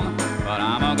along. But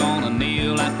I'm gonna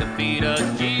kneel at the feet of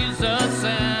Jesus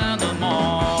in the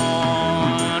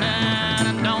morning.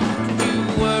 And don't you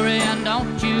worry and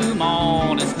don't you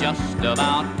mourn. It's just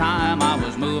about time I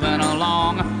was moving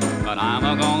along. But I'm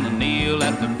gonna kneel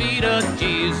at the feet of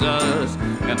Jesus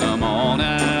in the morning.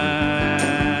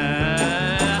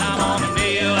 I'm gonna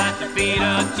kneel at the feet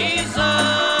of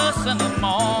Jesus in the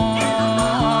morning.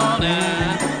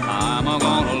 I'm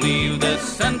gonna leave this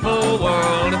sinful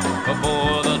world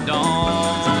before the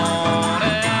dawn.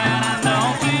 And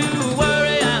don't you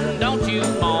worry and don't you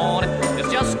mourn.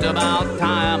 It's just about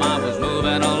time I was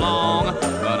moving along.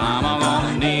 But I'm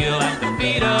gonna kneel at the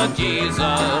feet of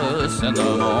Jesus in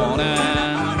the morning.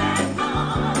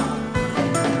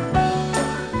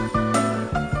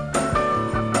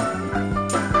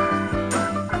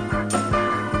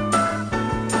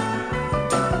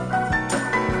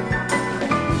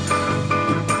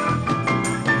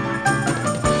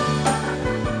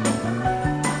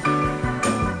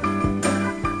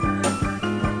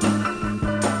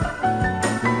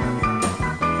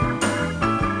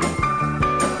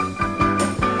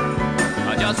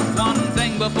 Just one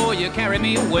thing before you carry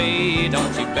me away.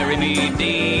 Don't you bury me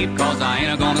deep, 'cause I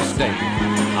ain't gonna stay.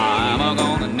 I'm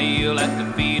gonna kneel at the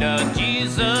feet of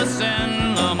Jesus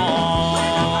in the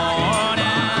morning.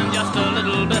 Just a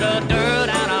little bit of dirt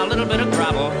and a little bit of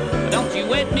gravel.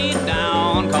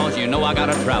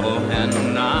 travel,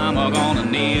 and I'm gonna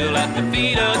kneel at the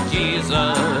feet of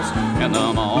Jesus in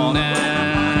the morning.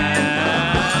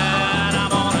 I'm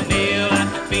gonna kneel at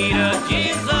the feet of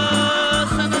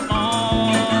Jesus in the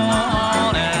morning.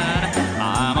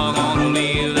 I'm gonna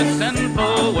leave the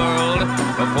sinful world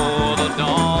before the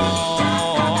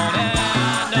dawn.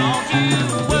 And don't you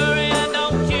worry and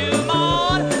don't you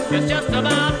mourn, it's just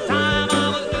about time I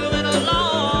was moving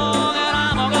along. And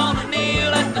I'm gonna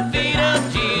kneel at the feet of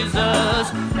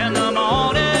Jesus in the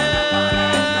morning.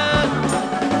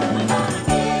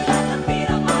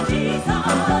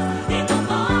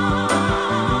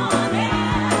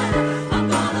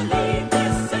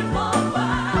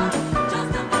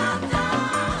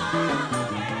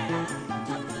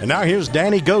 And now here's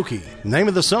Danny Gokey. The name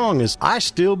of the song is I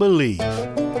Still Believe.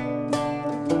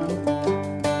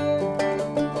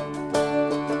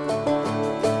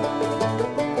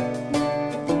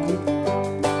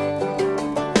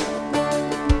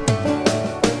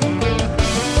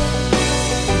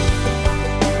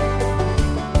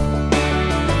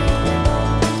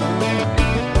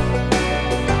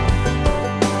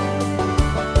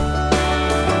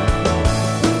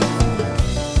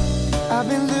 I've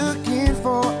been looking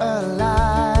for a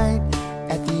light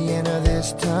at the end of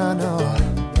this tunnel.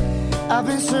 I've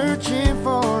been searching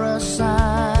for a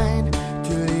sign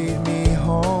to lead me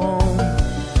home.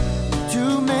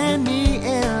 Too many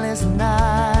endless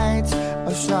nights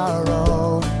of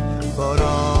sorrow, but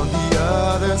on the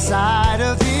other side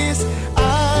of this,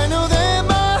 I know that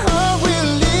my heart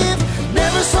will live.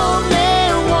 Never saw a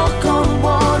man walk on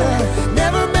water,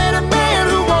 never met a man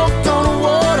who walked on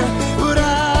water, but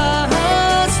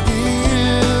I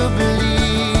still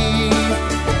believe.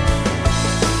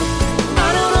 I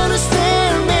don't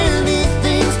understand many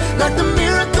things, like the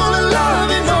miracle of love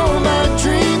and all my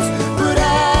dreams, but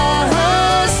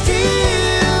I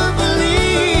still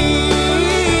believe.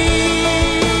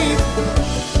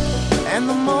 And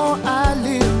the more I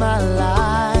live my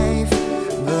life,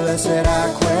 the less that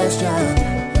I question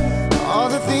all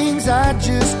the things I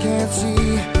just can't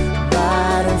see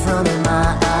right in front of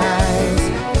my eyes.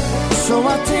 So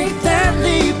I take that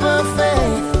leap of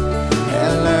faith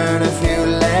and learn a few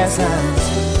lessons.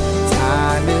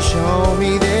 Time to show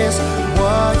me this,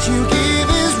 what you give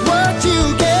is what you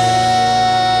get.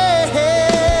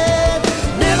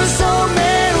 Never saw a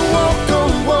man who walked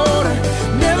on water,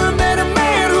 never met a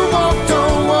man who walked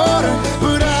on water,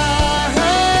 but I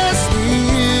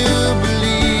still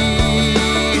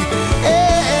believe.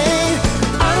 Hey,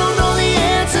 I don't know the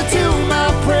answer to my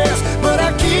prayers, but I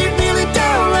keep kneeling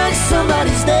down like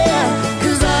somebody's there,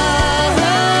 'cause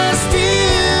I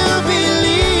still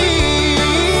believe.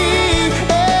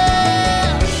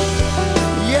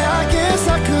 Yeah, I guess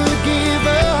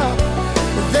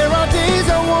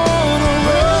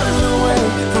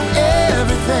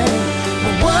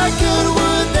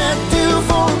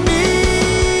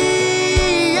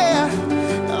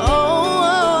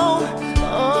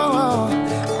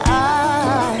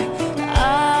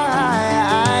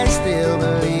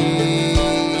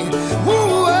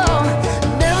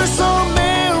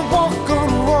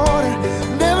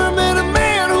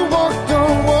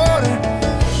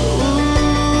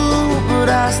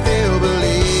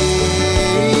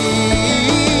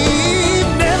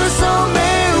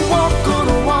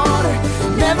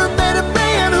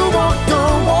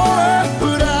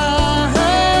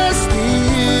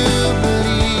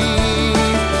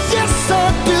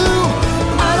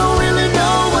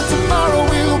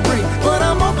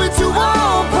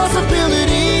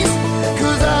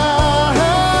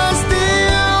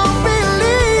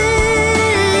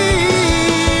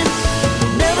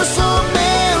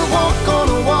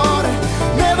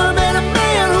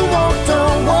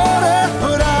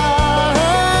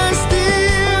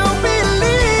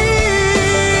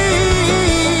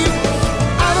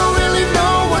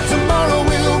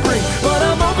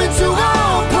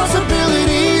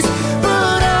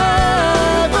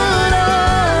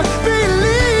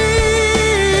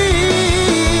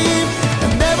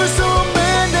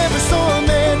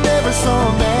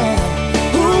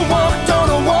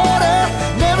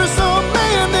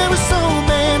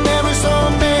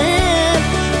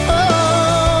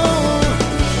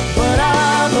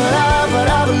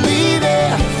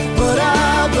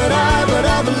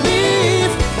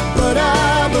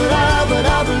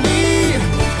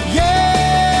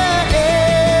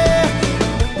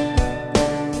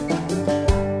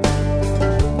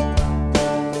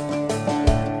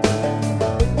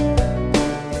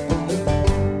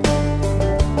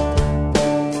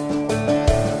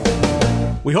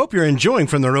We hope you're enjoying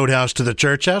From the Roadhouse to the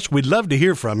Church House. We'd love to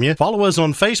hear from you. Follow us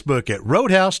on Facebook at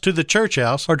Roadhouse to the Church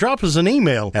House or drop us an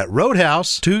email at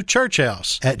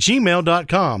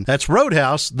roadhouse2churchhouse@gmail.com. That's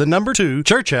Roadhouse, the number 2,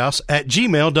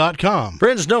 churchhouse@gmail.com.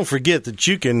 Friends, don't forget that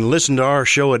you can listen to our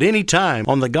show at any time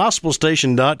on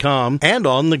thegospelstation.com and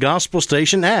on the Gospel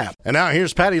Station app. And now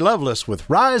here's Patty Loveless with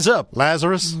Rise Up,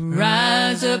 Lazarus.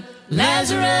 Rise up,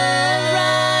 Lazarus,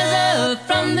 rise up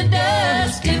from the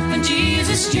dust. If in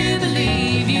Jesus you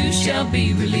believe, you shall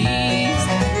be released.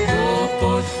 Go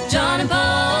forth, John and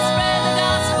Paul, spread the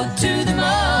gospel to them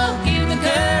all. Give them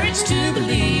courage to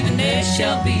believe, and they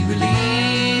shall be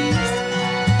released.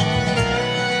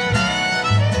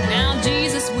 Now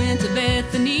Jesus went to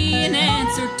Bethany in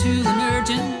answer to an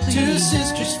urgent plea. 2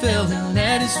 sisters fell down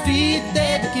at his feet.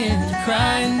 They began to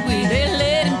cry and weep. They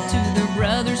led him to their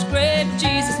brother's grave.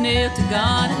 Jesus knelt to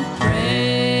God and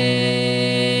prayed.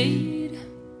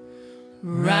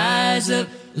 Rise up,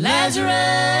 Lazarus,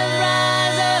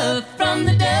 rise up from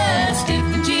the dust.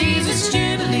 If in Jesus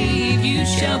you believe, you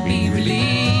shall be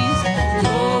released.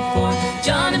 Go forth,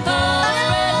 John and Paul,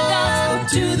 spread the gospel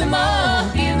to them all.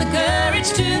 Give them the courage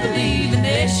to believe, and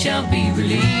they shall be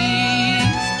released.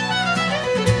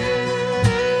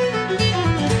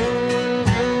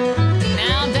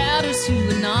 Now doubters who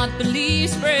would not believe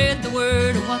spread the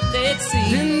word of what they'd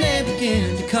seen. Then they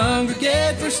began to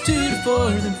congregate, verse 2 to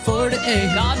 4, then 4 to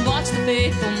 8. God watched the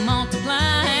faithful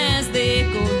multiply as they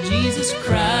echoed Jesus'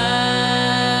 cry.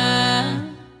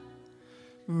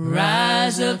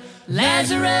 Rise up,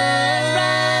 Lazarus,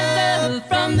 rise up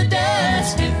from the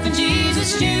dust. If in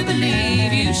Jesus you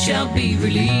believe, you shall be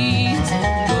released.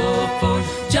 Go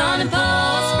forth, John and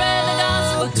Paul, spread the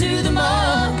gospel to them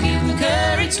all. Give them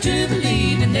courage to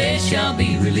believe, and they shall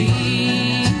be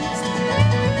released.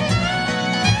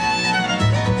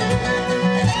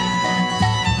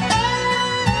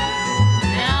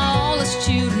 Now all us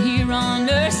children here on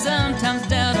earth sometimes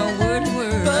doubt our word to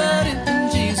word. But if in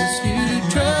Jesus you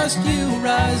trust, you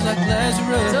rise like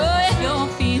Lazarus. So if you're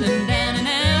feeling down and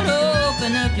out,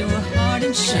 open up your heart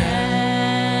and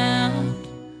shout.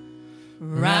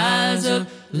 Rise up,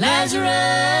 Lazarus,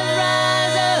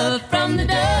 rise up from the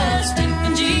dust. If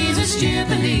in Jesus you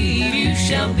believe, you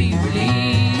shall be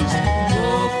released.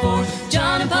 Go forth,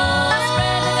 John and Paul,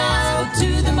 spread the gospel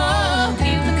to them all.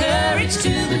 Give them courage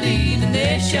to believe, and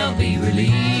they shall be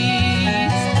released.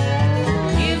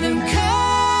 Give them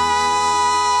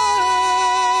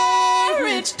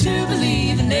courage to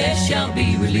believe, and they shall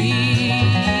be released.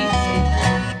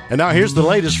 And now here's the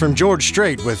latest from George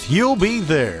Strait with You'll Be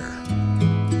There.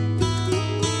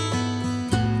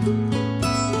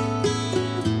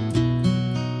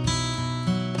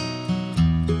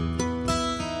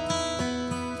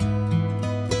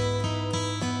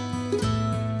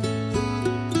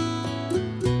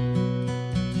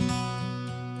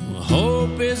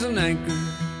 Hope is an anchor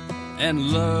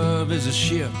and love is a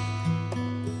ship.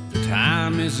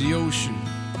 Time is the ocean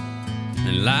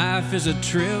and life is a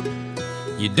trip.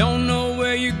 You don't know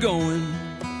where you're going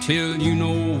till you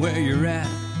know where you're at.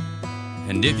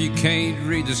 And if you can't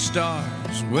read the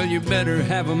stars, well, you better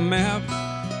have a map,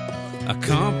 a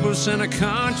compass and a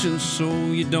conscience, so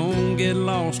you don't get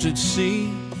lost at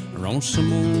sea or on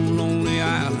some old lonely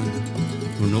island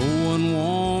where no one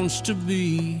wants to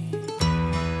be.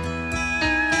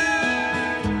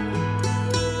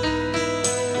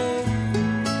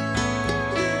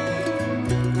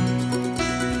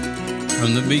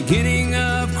 From the beginning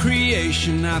of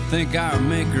creation, I think our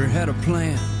Maker had a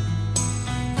plan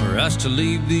for us to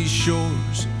leave these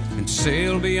shores and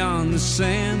sail beyond the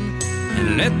sand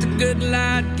and let the good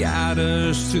light guide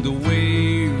us through the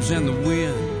waves and the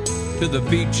wind to the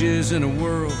beaches in a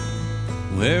world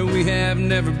where we have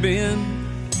never been.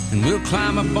 And we'll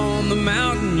climb up on the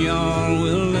mountain, y'all,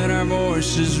 we'll let our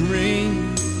voices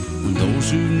ring. And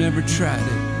those who've never tried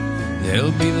it,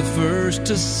 they'll be the first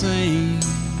to sing.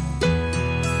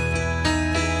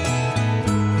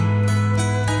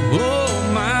 Oh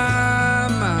my,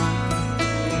 my,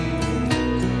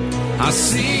 I'll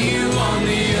see you on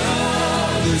the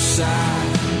other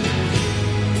side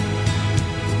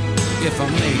if I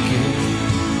make it.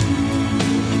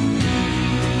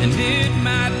 And it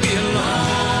might be a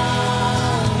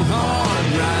long, hard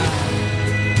ride,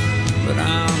 but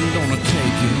I'm gonna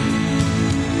take it.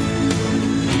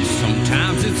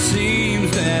 Sometimes it seems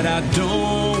that I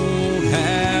don't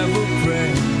have a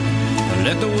prayer.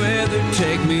 Let the weather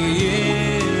take me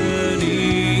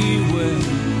anywhere,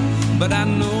 but I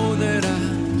know that I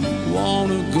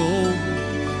wanna go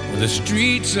where the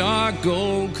streets are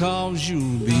gold, 'cause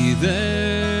you'll be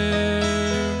there.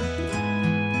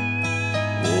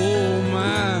 Oh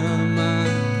my, my,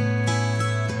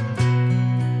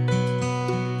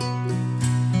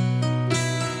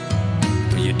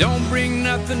 Don't bring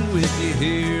nothing with you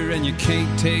here, and you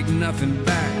can't take nothing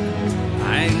back.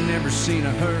 I ain't never seen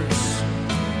a hearse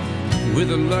with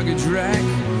a luggage rack.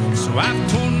 So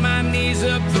I've pulled my knees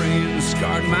up praying,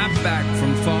 scarred my back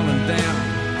from falling down.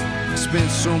 I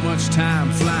spent so much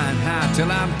time flying high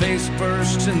till I'm face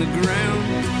first in the ground.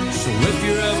 So if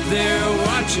you're up there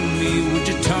watching me, would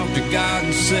you talk to God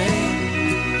and say,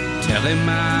 tell him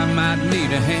I might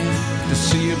need a hand to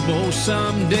see you both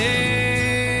someday.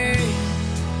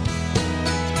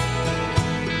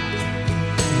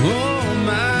 Oh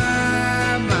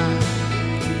my, my.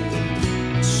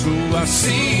 So I'll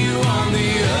see you on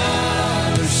the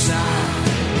other side,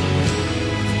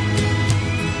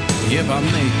 if I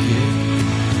make it.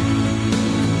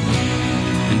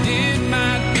 And it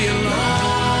might be a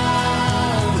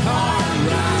long, hard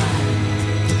ride,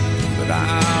 but I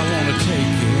want to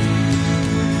take it.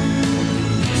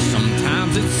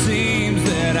 Sometimes it seems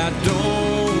that I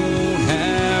don't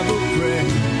have a prayer.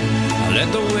 I let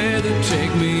the weather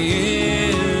take me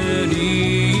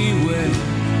anyway,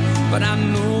 but I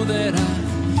know that I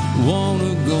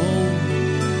wanna go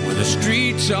where the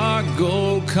streets are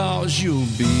gold, 'cause you'll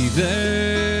be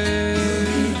there.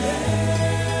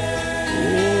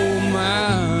 Oh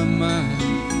my, my,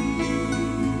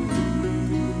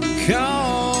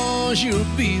 'cause you'll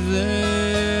be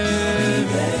there.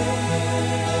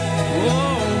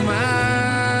 Oh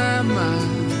my, my.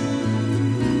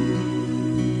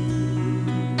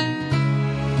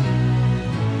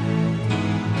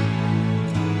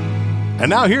 And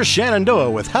now here's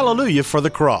Shenandoah with Hallelujah for the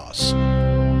Cross.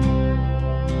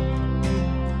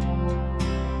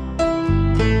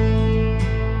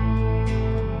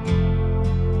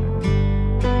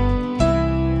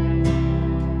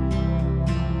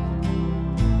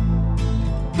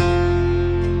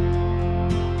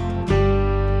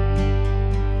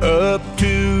 Up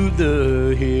to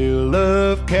the hill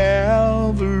of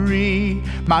Calvary,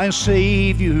 my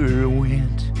Savior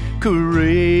went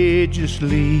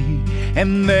courageously,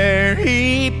 and there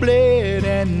he bled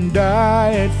and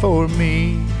died for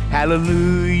me.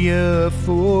 Hallelujah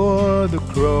for the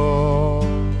cross.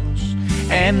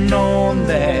 And on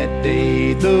that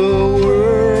day the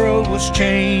world was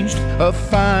changed, a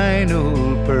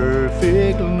final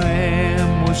perfect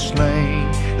Lamb was slain.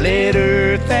 Let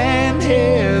earth and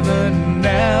heaven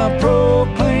now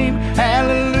proclaim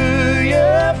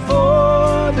hallelujah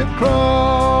for the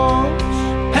cross.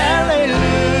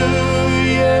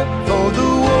 Hallelujah for the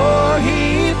war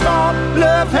he fought.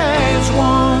 Love has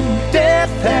won, death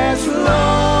has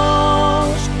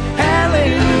lost.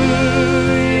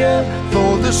 Hallelujah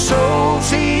for the souls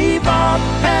he bought.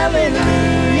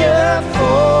 Hallelujah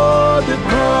for the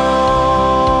cross.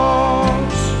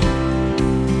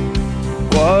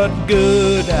 What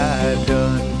good I'd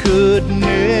done could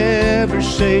never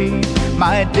save,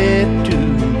 my debt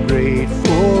too great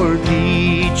for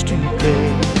deeds to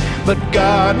pay. But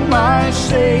God, my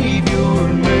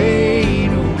Savior,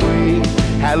 made a way.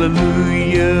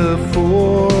 Hallelujah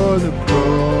for the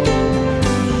cross.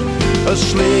 A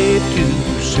slave to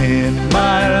sin,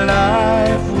 my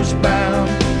life was bound,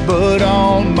 but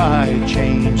all my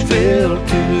chains fell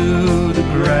to the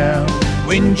ground.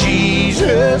 When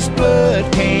Jesus'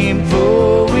 blood came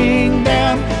flowing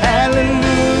down,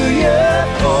 hallelujah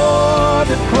for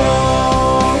the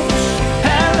cross.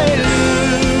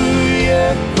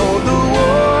 Hallelujah for the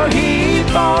war he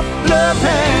fought. Love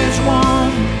has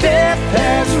won, death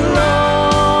has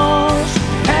lost.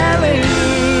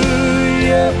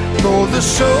 Hallelujah for the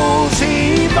souls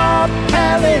he bought.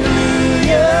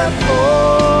 Hallelujah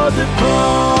for the cross.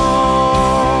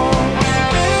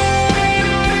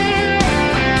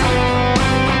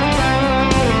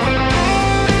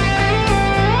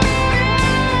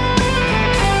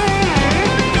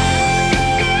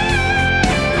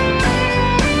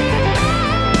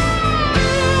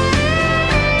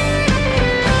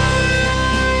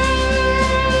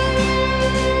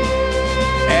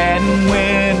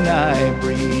 When I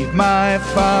breathe my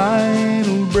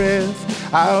final breath,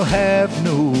 I'll have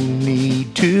no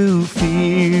need to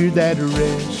fear that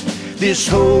rest. This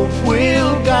hope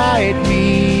will guide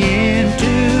me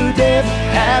into death.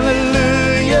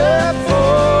 Hallelujah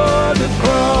for the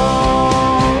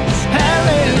cross.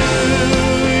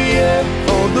 Hallelujah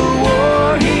for the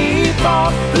war he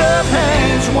fought. Love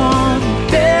has won,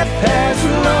 death has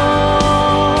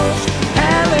lost.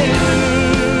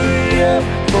 Hallelujah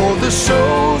for the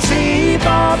souls he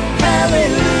bought.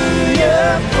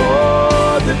 Hallelujah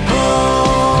for the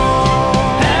cross.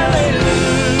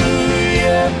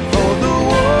 Hallelujah for the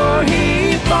war he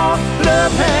fought.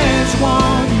 Love has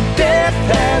won, death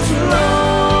has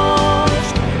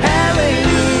lost.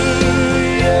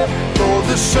 Hallelujah for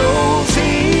the souls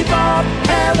he bought.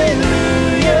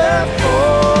 Hallelujah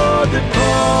for the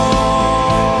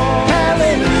cross.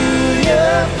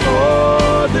 Hallelujah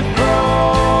for the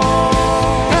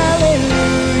cross.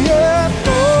 Hallelujah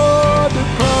for the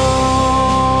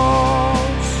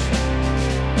cross.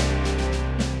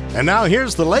 And now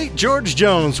here's the late George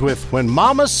Jones with When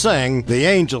Mama Sang, the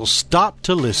Angels Stopped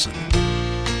to Listen.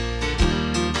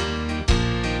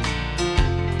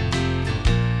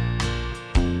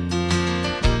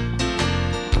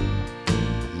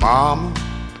 Mama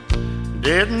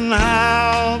didn't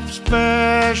have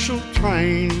special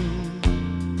training.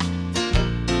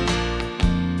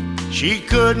 She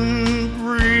couldn't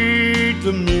read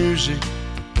the music,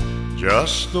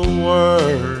 just the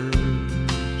words.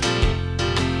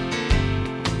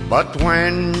 But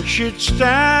when she'd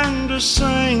stand to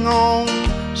sing on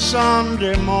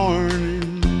Sunday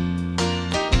morning,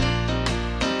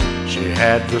 she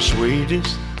had the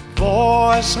sweetest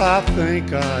voice I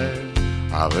think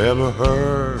I've ever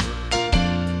heard.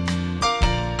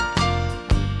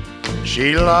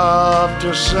 She loved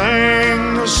to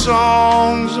sing the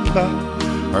songs about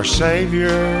her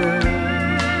Savior.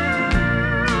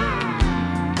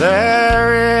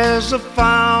 There is a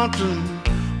fountain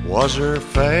was her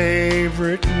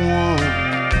favorite one,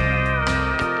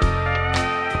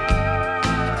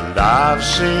 and I've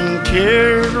seen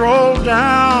tears roll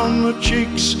down the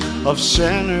cheeks of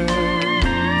sinners.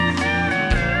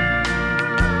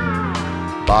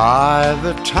 By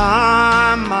the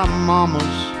time my mama's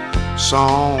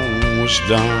song was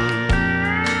done,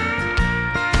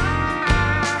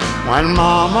 when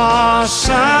mama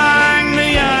sang,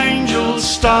 the angels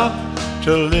stopped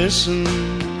to listen.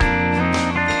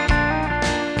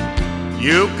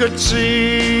 You could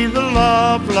see the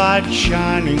love light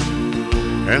shining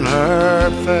in her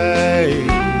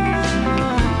face.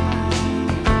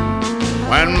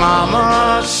 When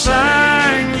mama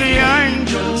sang, the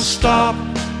angels stopped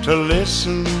to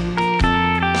listen.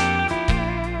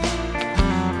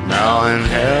 Now in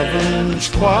heaven's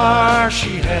choir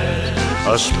she has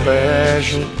a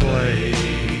special place.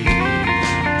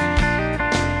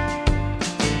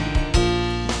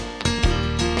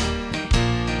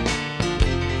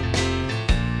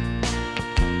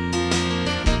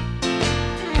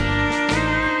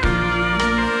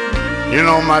 You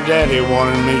know, my daddy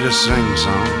wanted me to sing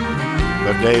some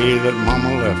the day that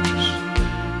Mama left us.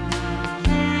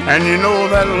 And you know,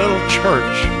 that little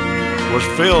church was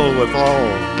filled with all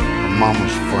of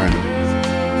Mama's friends.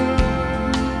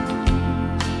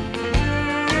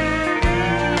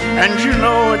 And you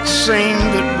know, it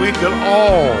seemed that we could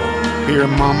all hear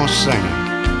Mama singing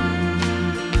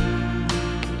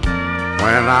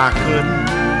when I couldn't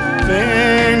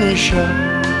finish up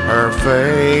her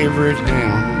favorite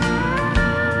hymn.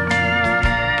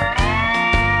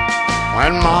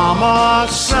 When Mama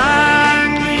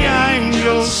sang, the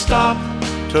angels stopped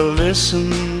to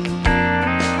listen.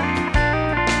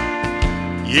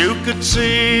 You could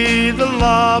see the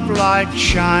love light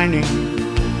shining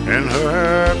in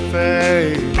her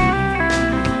face.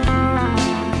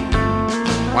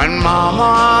 When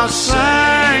Mama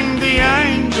sang, the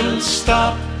angels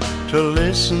stopped to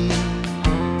listen.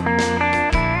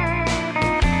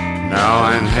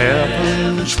 Now in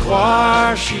heaven's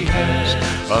choir she has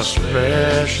a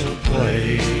special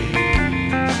place.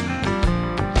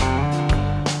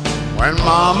 When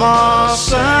Mama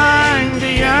sang,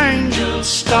 the angels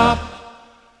stopped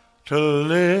to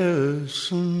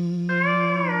listen.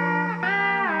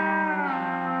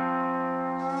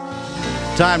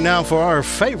 Time now for our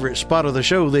favorite spot of the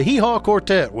show, the Hee Haw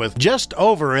Quartet with Just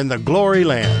Over in the Glory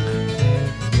Land.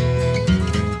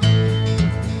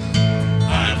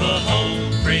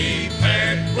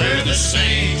 The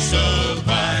saints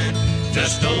abide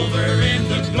just over in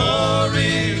the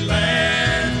glory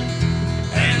land,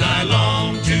 and I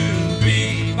long to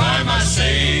be by my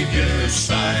Savior's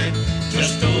side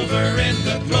just over in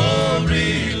the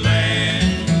glory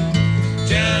land.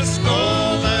 Just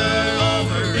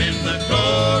over in the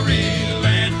glory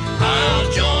land, I'll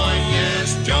join,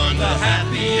 yes, join the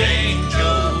happy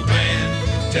angel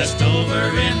band just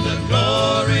over in the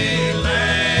glory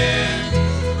land.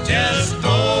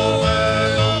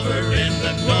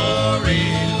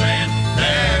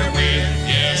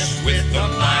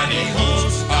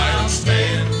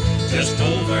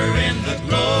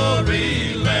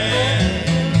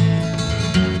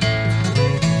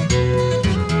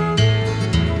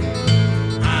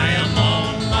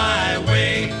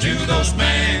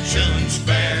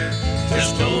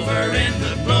 Just over in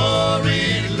the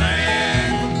glory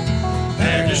land,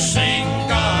 there to sing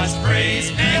God's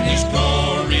praise and His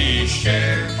glory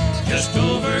share, just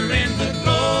over in the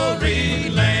glory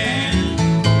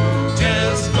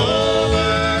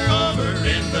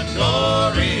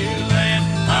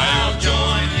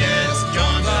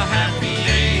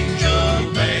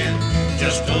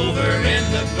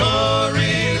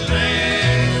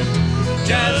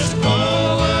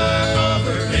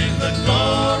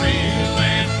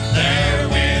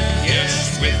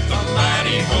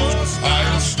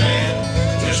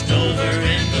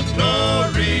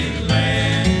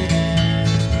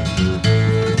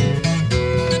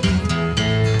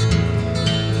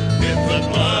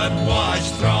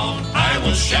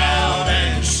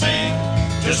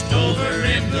over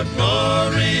in the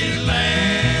glory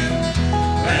land.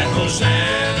 And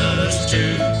hosannas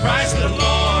to Christ the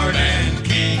Lord and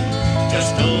King,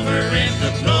 just over in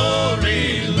the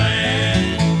glory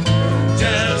land.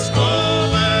 Just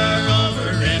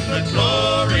over in the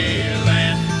glory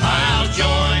land. I'll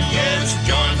join, yes,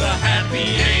 join the happy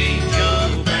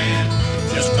angel band,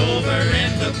 just over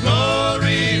in the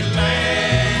glory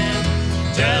land.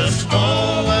 Just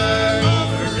over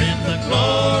in the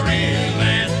glory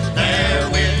land. There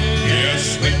with,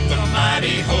 yes, with the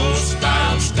mighty host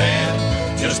I'll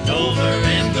stand, just over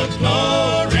in the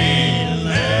glory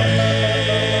land.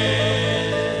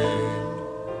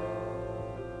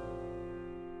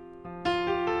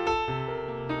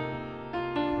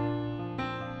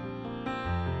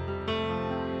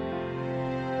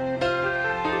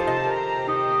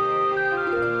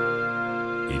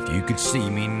 If you could see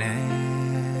me now,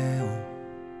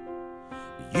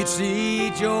 you'd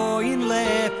see joy and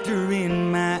laughter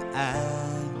in my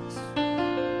eyes.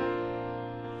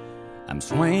 I'm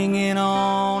swinging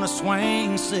on a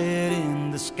swing set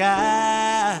in the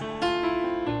sky.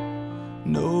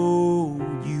 No,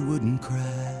 you wouldn't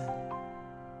cry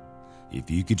if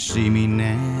you could see me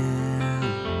now.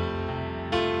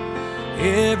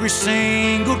 Every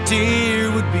single tear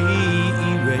would be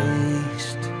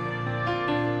erased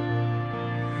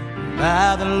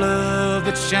by the love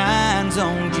that shines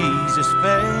on Jesus'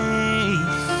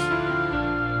 face.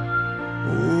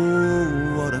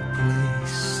 Oh, what a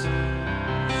place.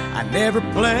 I never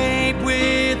played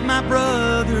with my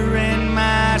brother and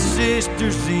my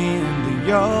sisters in the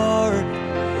yard.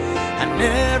 I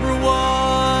never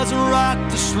was rocked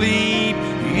to sleep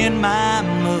in my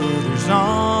mother's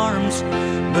arms,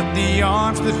 but the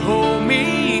arms that hold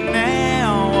me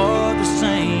now are the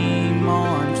same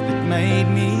arms that made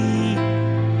me.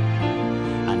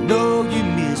 I know you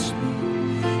miss me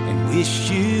and wish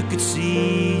you could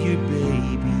see your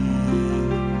baby.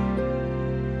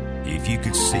 If you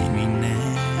could see me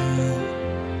now,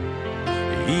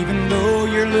 even though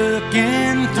you're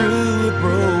looking through a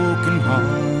broken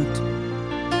heart,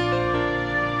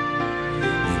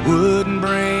 you wouldn't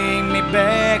bring me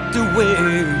back to where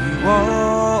you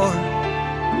are.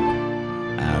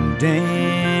 I'm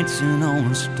dancing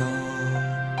on a star.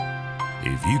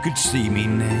 If you could see me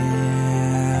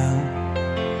now,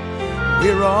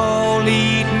 we're all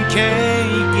eating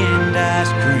cake and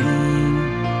ice cream.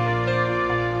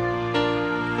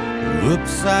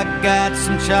 Whoops, I got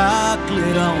some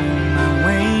chocolate on my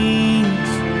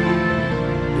wings.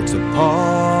 It's a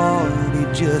party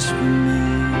just for me.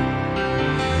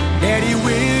 Daddy,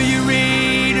 will you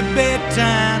read a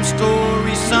bedtime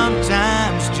story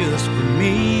sometimes just for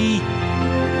me?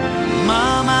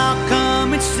 Mom, I'll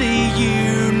come and see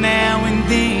you now and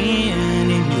then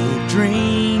in your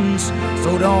dreams.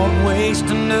 So don't waste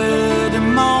another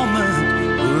moment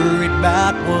worried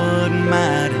about what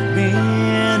might have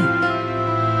been.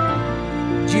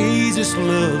 Jesus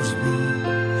loves me,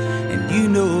 and you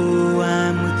know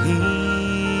I'm with him.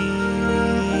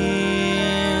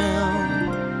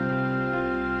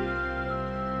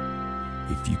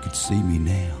 If you could see me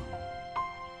now,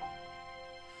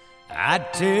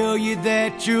 I'd tell you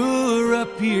that you're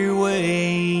up here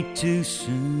way too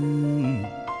soon,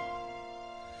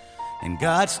 and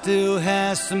God still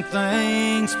has some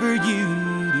things for you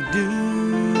to do.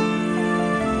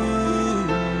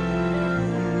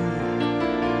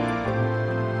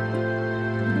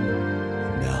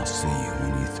 And I'll see you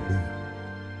when you're through.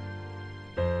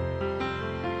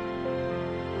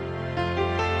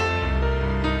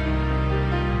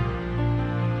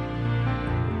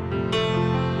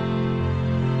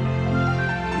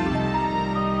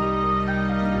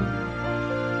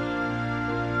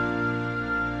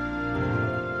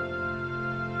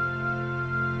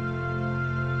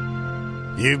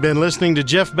 You've been listening to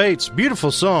Jeff Bates'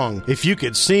 beautiful song, If You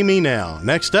Could See Me Now.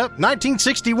 Next up,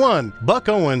 1961, Buck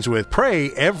Owens with Pray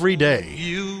Every Day.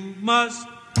 You must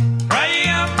pray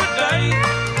every day,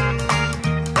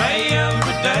 pray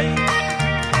every day,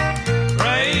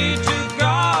 pray to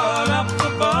God up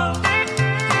above.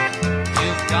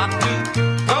 You've got to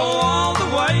go all the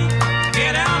way,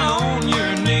 get out on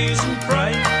your knees and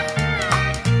pray.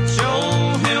 Show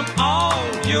him all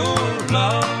your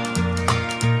love.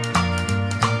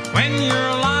 When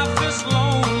your life is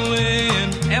lonely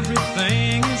and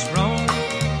everything is wrong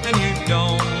and you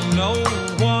don't know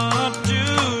what to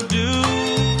do,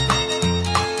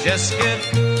 just get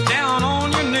down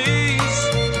on your knees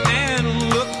and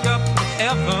look up to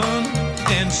heaven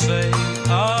and say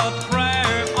a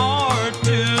prayer or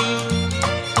two.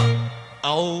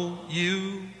 Oh,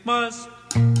 you must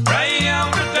pray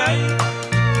every day,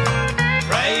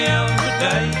 pray every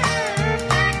day.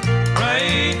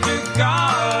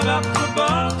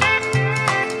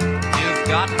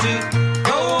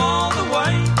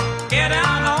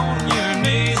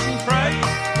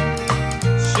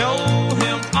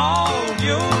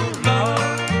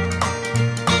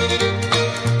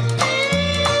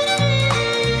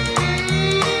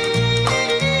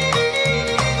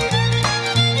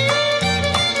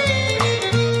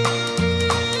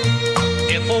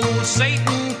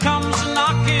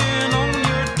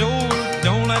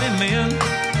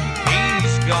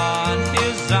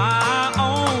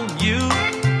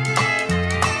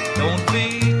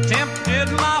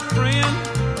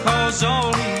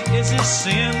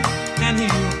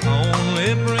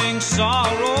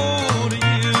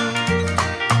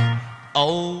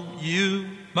 Oh, you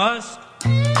must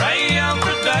pray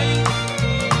every day.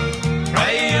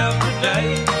 Pray every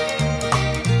day.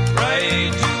 Pray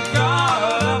to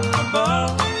God up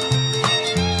above.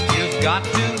 You've got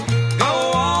to go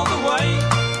all the way.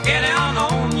 Get down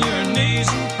on your knees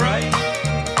and pray.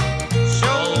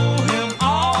 Show him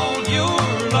all your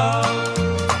love.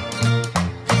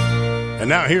 And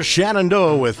now here's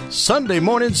Shenandoah with Sunday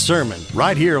Morning Sermon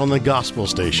right here on the Gospel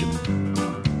Station.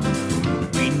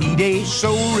 We need a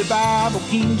soul revival,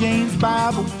 King James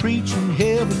Bible preaching,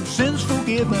 heaven, sins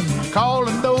forgiven,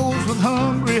 calling those with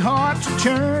hungry hearts a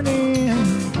churning.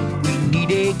 We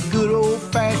need a good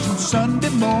old-fashioned Sunday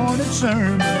morning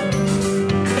sermon.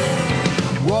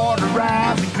 Water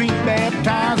rising, creek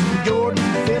baptizing, Jordan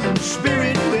filling,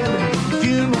 spirit willing,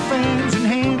 funeral fans and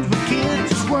hands with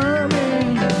kids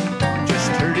squirming.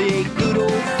 Just heard a good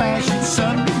old-fashioned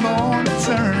Sunday morning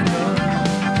sermon.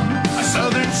 A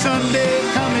southern Sunday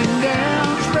coming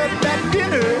down, spread that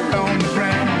dinner on the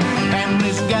ground.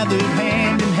 Families gathered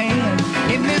hand in hand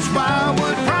in this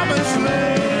wildwood promised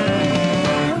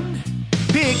land.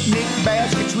 Picnic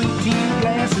baskets, sweet tea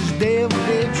glasses, deviled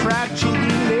eggs, fried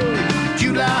chicken legs,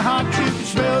 July hot chicken,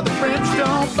 smell the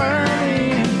brimstone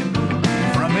burning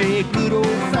from a good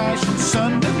old-fashioned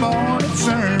Sunday morning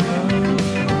sermon.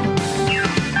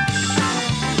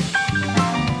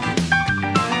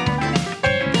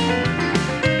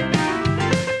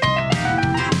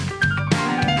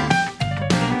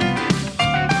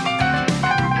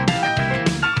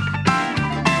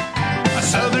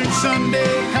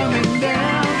 Sunday coming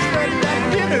down, spread that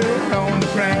dinner on the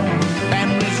ground.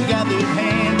 Families gathered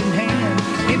hand in hand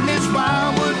in this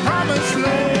wildwood promised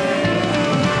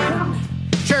land.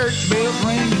 Church bells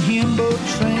ringing, hymn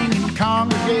books singing,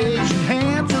 congregation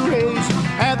hands are raising.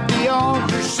 At the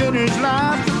altar, sinners'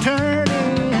 lives are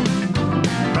turning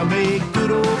from a good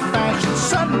old-fashioned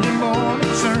Sunday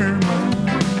morning sermon.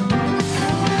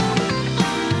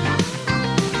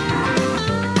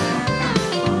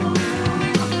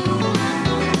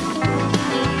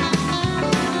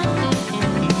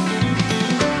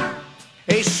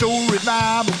 A soul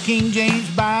revival, King James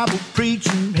Bible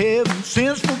preaching, heaven,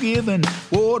 sins forgiven,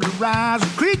 water rising,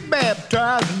 creek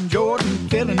baptizing, Jordan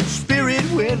filling, spirit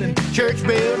willing, church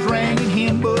bells ringing,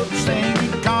 hymn books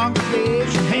singing,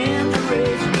 congregation hands are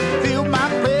raising, fill my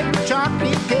plate with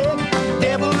chocolate cake,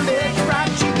 deviled eggs,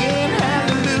 fried chicken,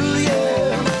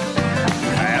 hallelujah,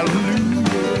 hallelujah,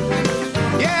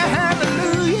 yeah,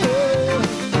 hallelujah,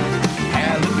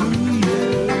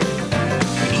 hallelujah.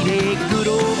 Eat a good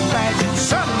old-fashioned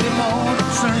Sunday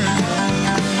morning sermon.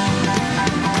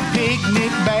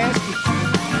 Picnic baskets,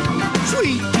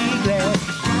 sweet tea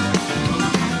glasses,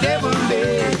 deviled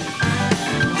eggs,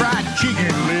 fried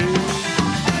chicken legs.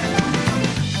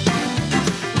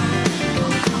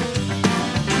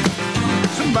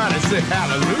 Somebody say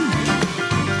hallelujah,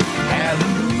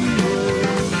 hallelujah.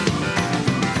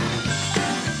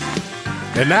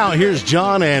 And now here's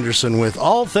John Anderson with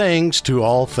All Things to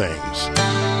All Things.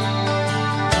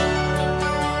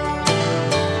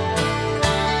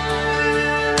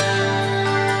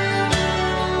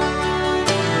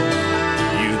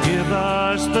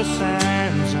 The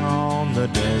sands on the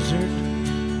desert,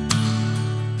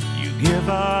 you give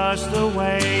us the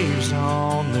waves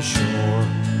on the shore.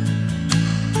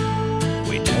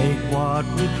 We take what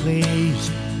we please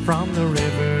from the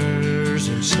rivers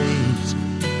and seas,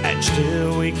 and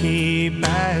still we keep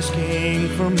asking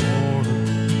for more.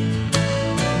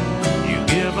 You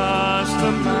give us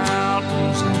the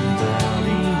mountains and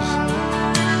valleys,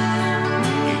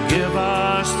 you give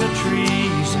us the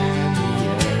trees and the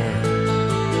air.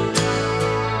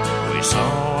 We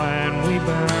saw and we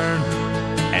burn,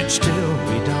 and still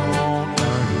we don't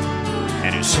learn,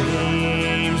 and it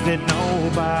seems that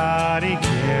nobody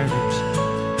cares.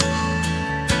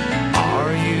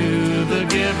 Are you the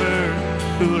giver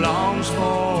who longs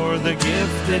for the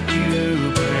gift that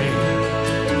you bring?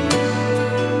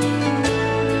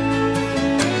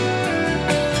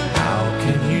 How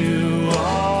can you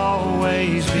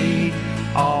always be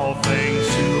all things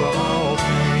to all things?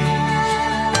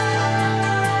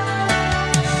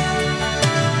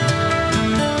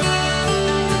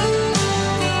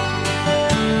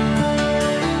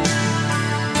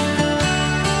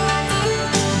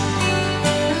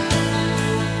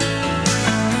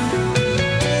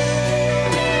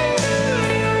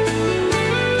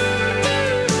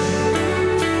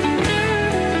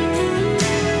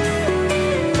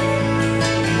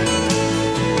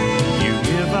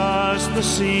 The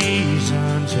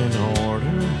seasons in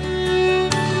order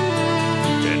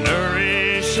to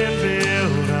nourish and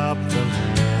build up the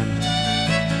land.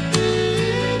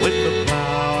 With the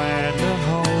plow and the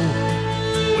hoe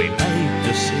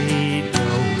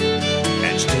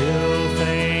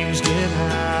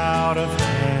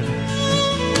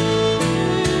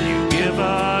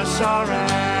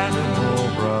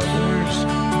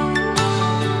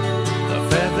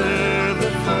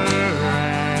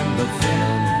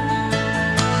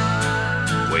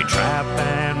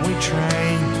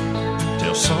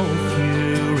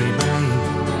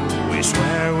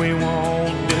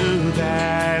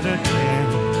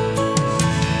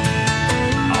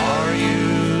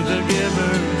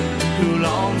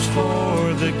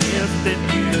that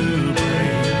you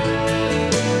bring.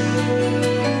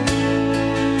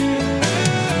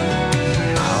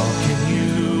 How can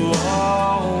you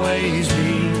always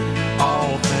be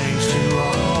all things to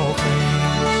all things?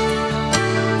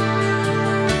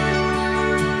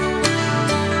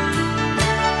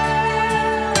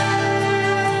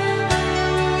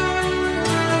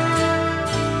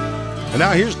 And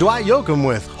now here's Dwight Yoakam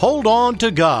with Hold On to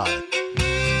God.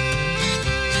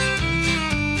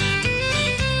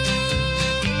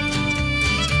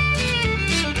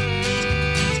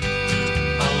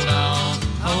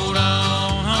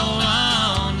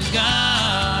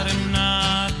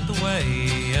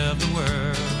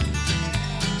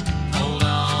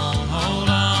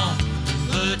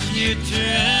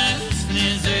 Trust in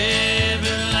His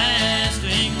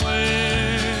everlasting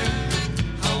word.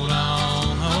 Hold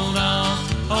on, hold on,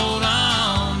 hold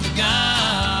on to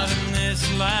God in this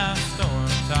life's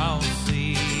storm-tossed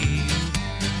sea.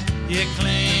 You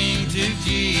cling to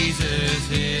Jesus,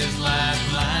 His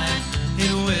lifeline,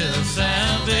 it will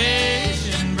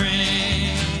salvation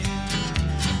bring.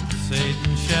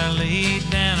 Satan shall lead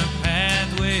down a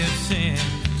pathway of sin,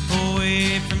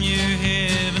 away from your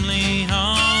heavenly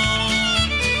home.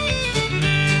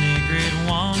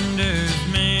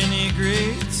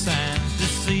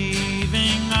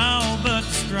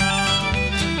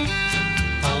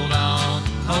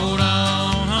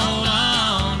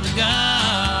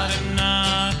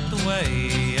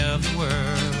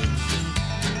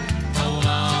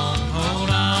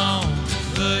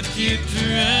 You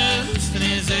trust in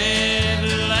His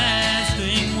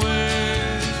everlasting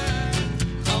word.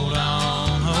 Hold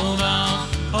on, hold on,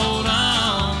 hold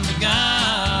on to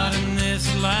God in this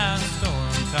life's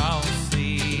storm-tossed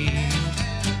sea.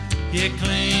 You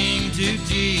cling to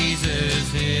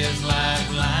Jesus, His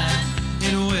lifeline,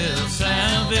 it will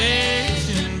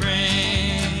salvation bring.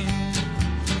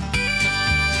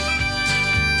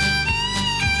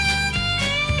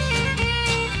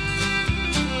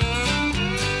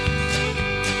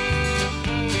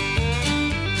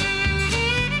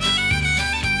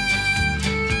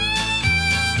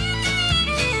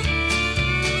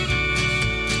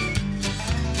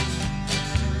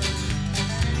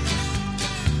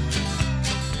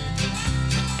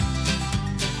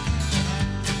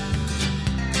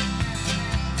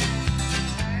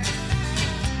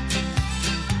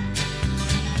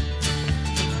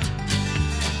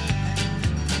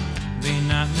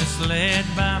 Misled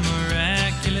by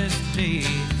miraculous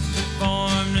deeds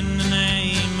performed in the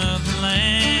name of the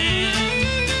Lamb.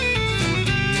 For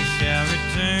He shall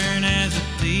return as a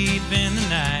thief in the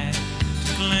night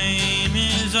to claim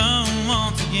His own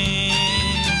once again.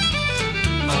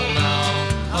 Hold on,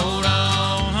 hold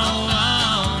on, hold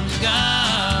on to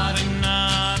God and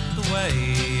not the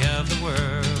way of the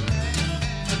world.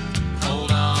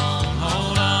 Hold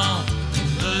on,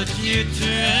 put your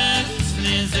trust in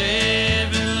His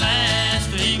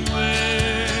everlasting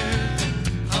word.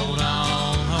 Hold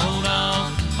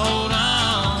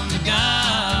on to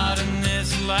God in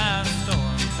this life's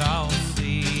storm-tossed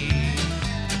sea.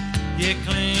 You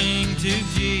cling to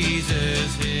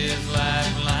Jesus, His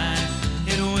lifeline,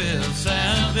 it will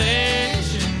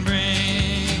salvation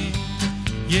bring.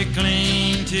 You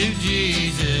cling to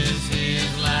Jesus, His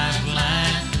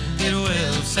lifeline, it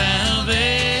will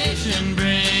salvation bring.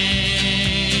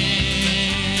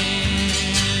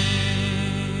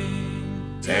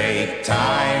 Take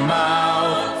time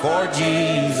out for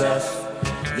Jesus.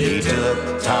 He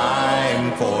took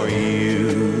time for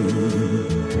you.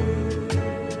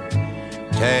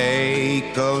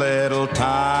 Take a little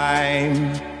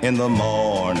time in the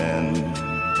morning,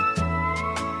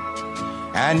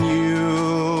 and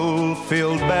you'll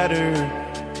feel better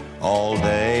all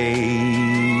day.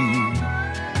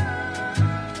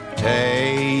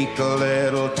 Take a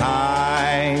little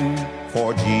time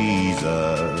for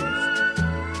Jesus,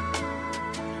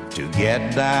 to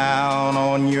get down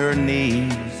on your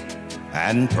knees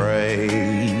and pray.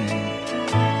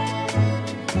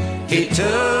 He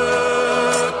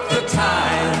took the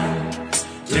time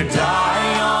to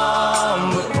die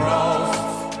on the cross,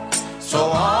 so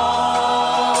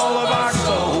all of our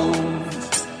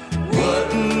souls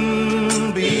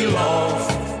wouldn't be lost.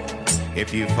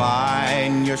 If you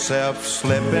find yourself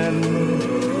slipping,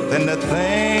 then the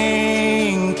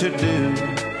thing to do,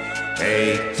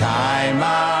 take time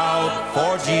out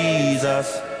for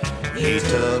Jesus. He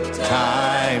took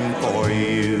time for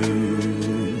you.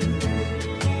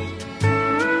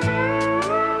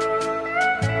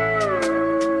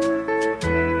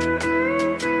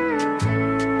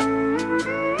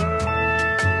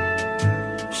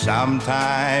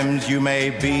 Sometimes you may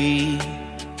be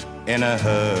in a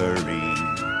hurry,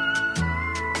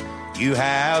 You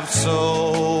have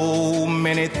so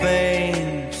many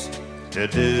things to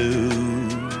do,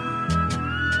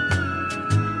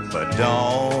 but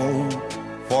don't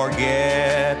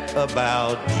forget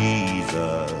about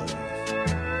Jesus.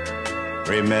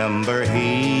 Remember,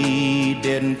 he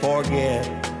didn't forget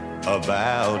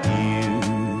about you.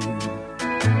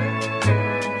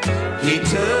 He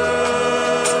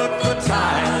took the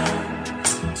time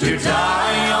to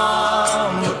die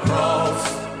on the cross,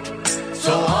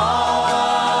 so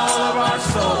all of our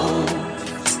souls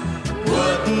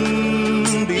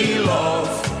wouldn't be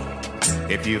lost.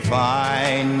 If you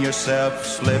find yourself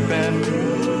slipping,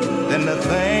 then the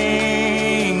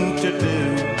thing to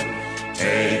do,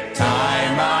 take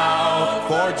time out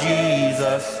for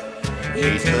Jesus.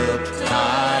 He took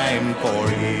time for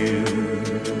you.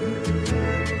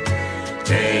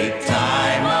 Take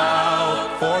time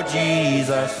out for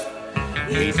Jesus.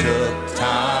 He took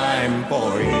time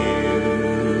for you.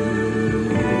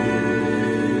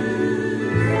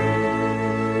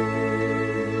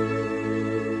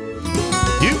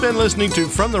 You've been listening to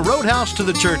From the Roadhouse to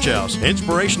the Church House,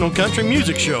 inspirational country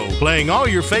music show, playing all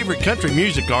your favorite country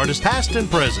music artists, past and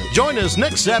present. Join us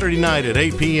next Saturday night at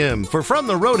 8 p.m. for From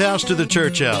the Roadhouse to the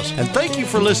Church House, and thank you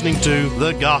for listening to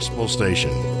The Gospel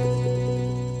Station.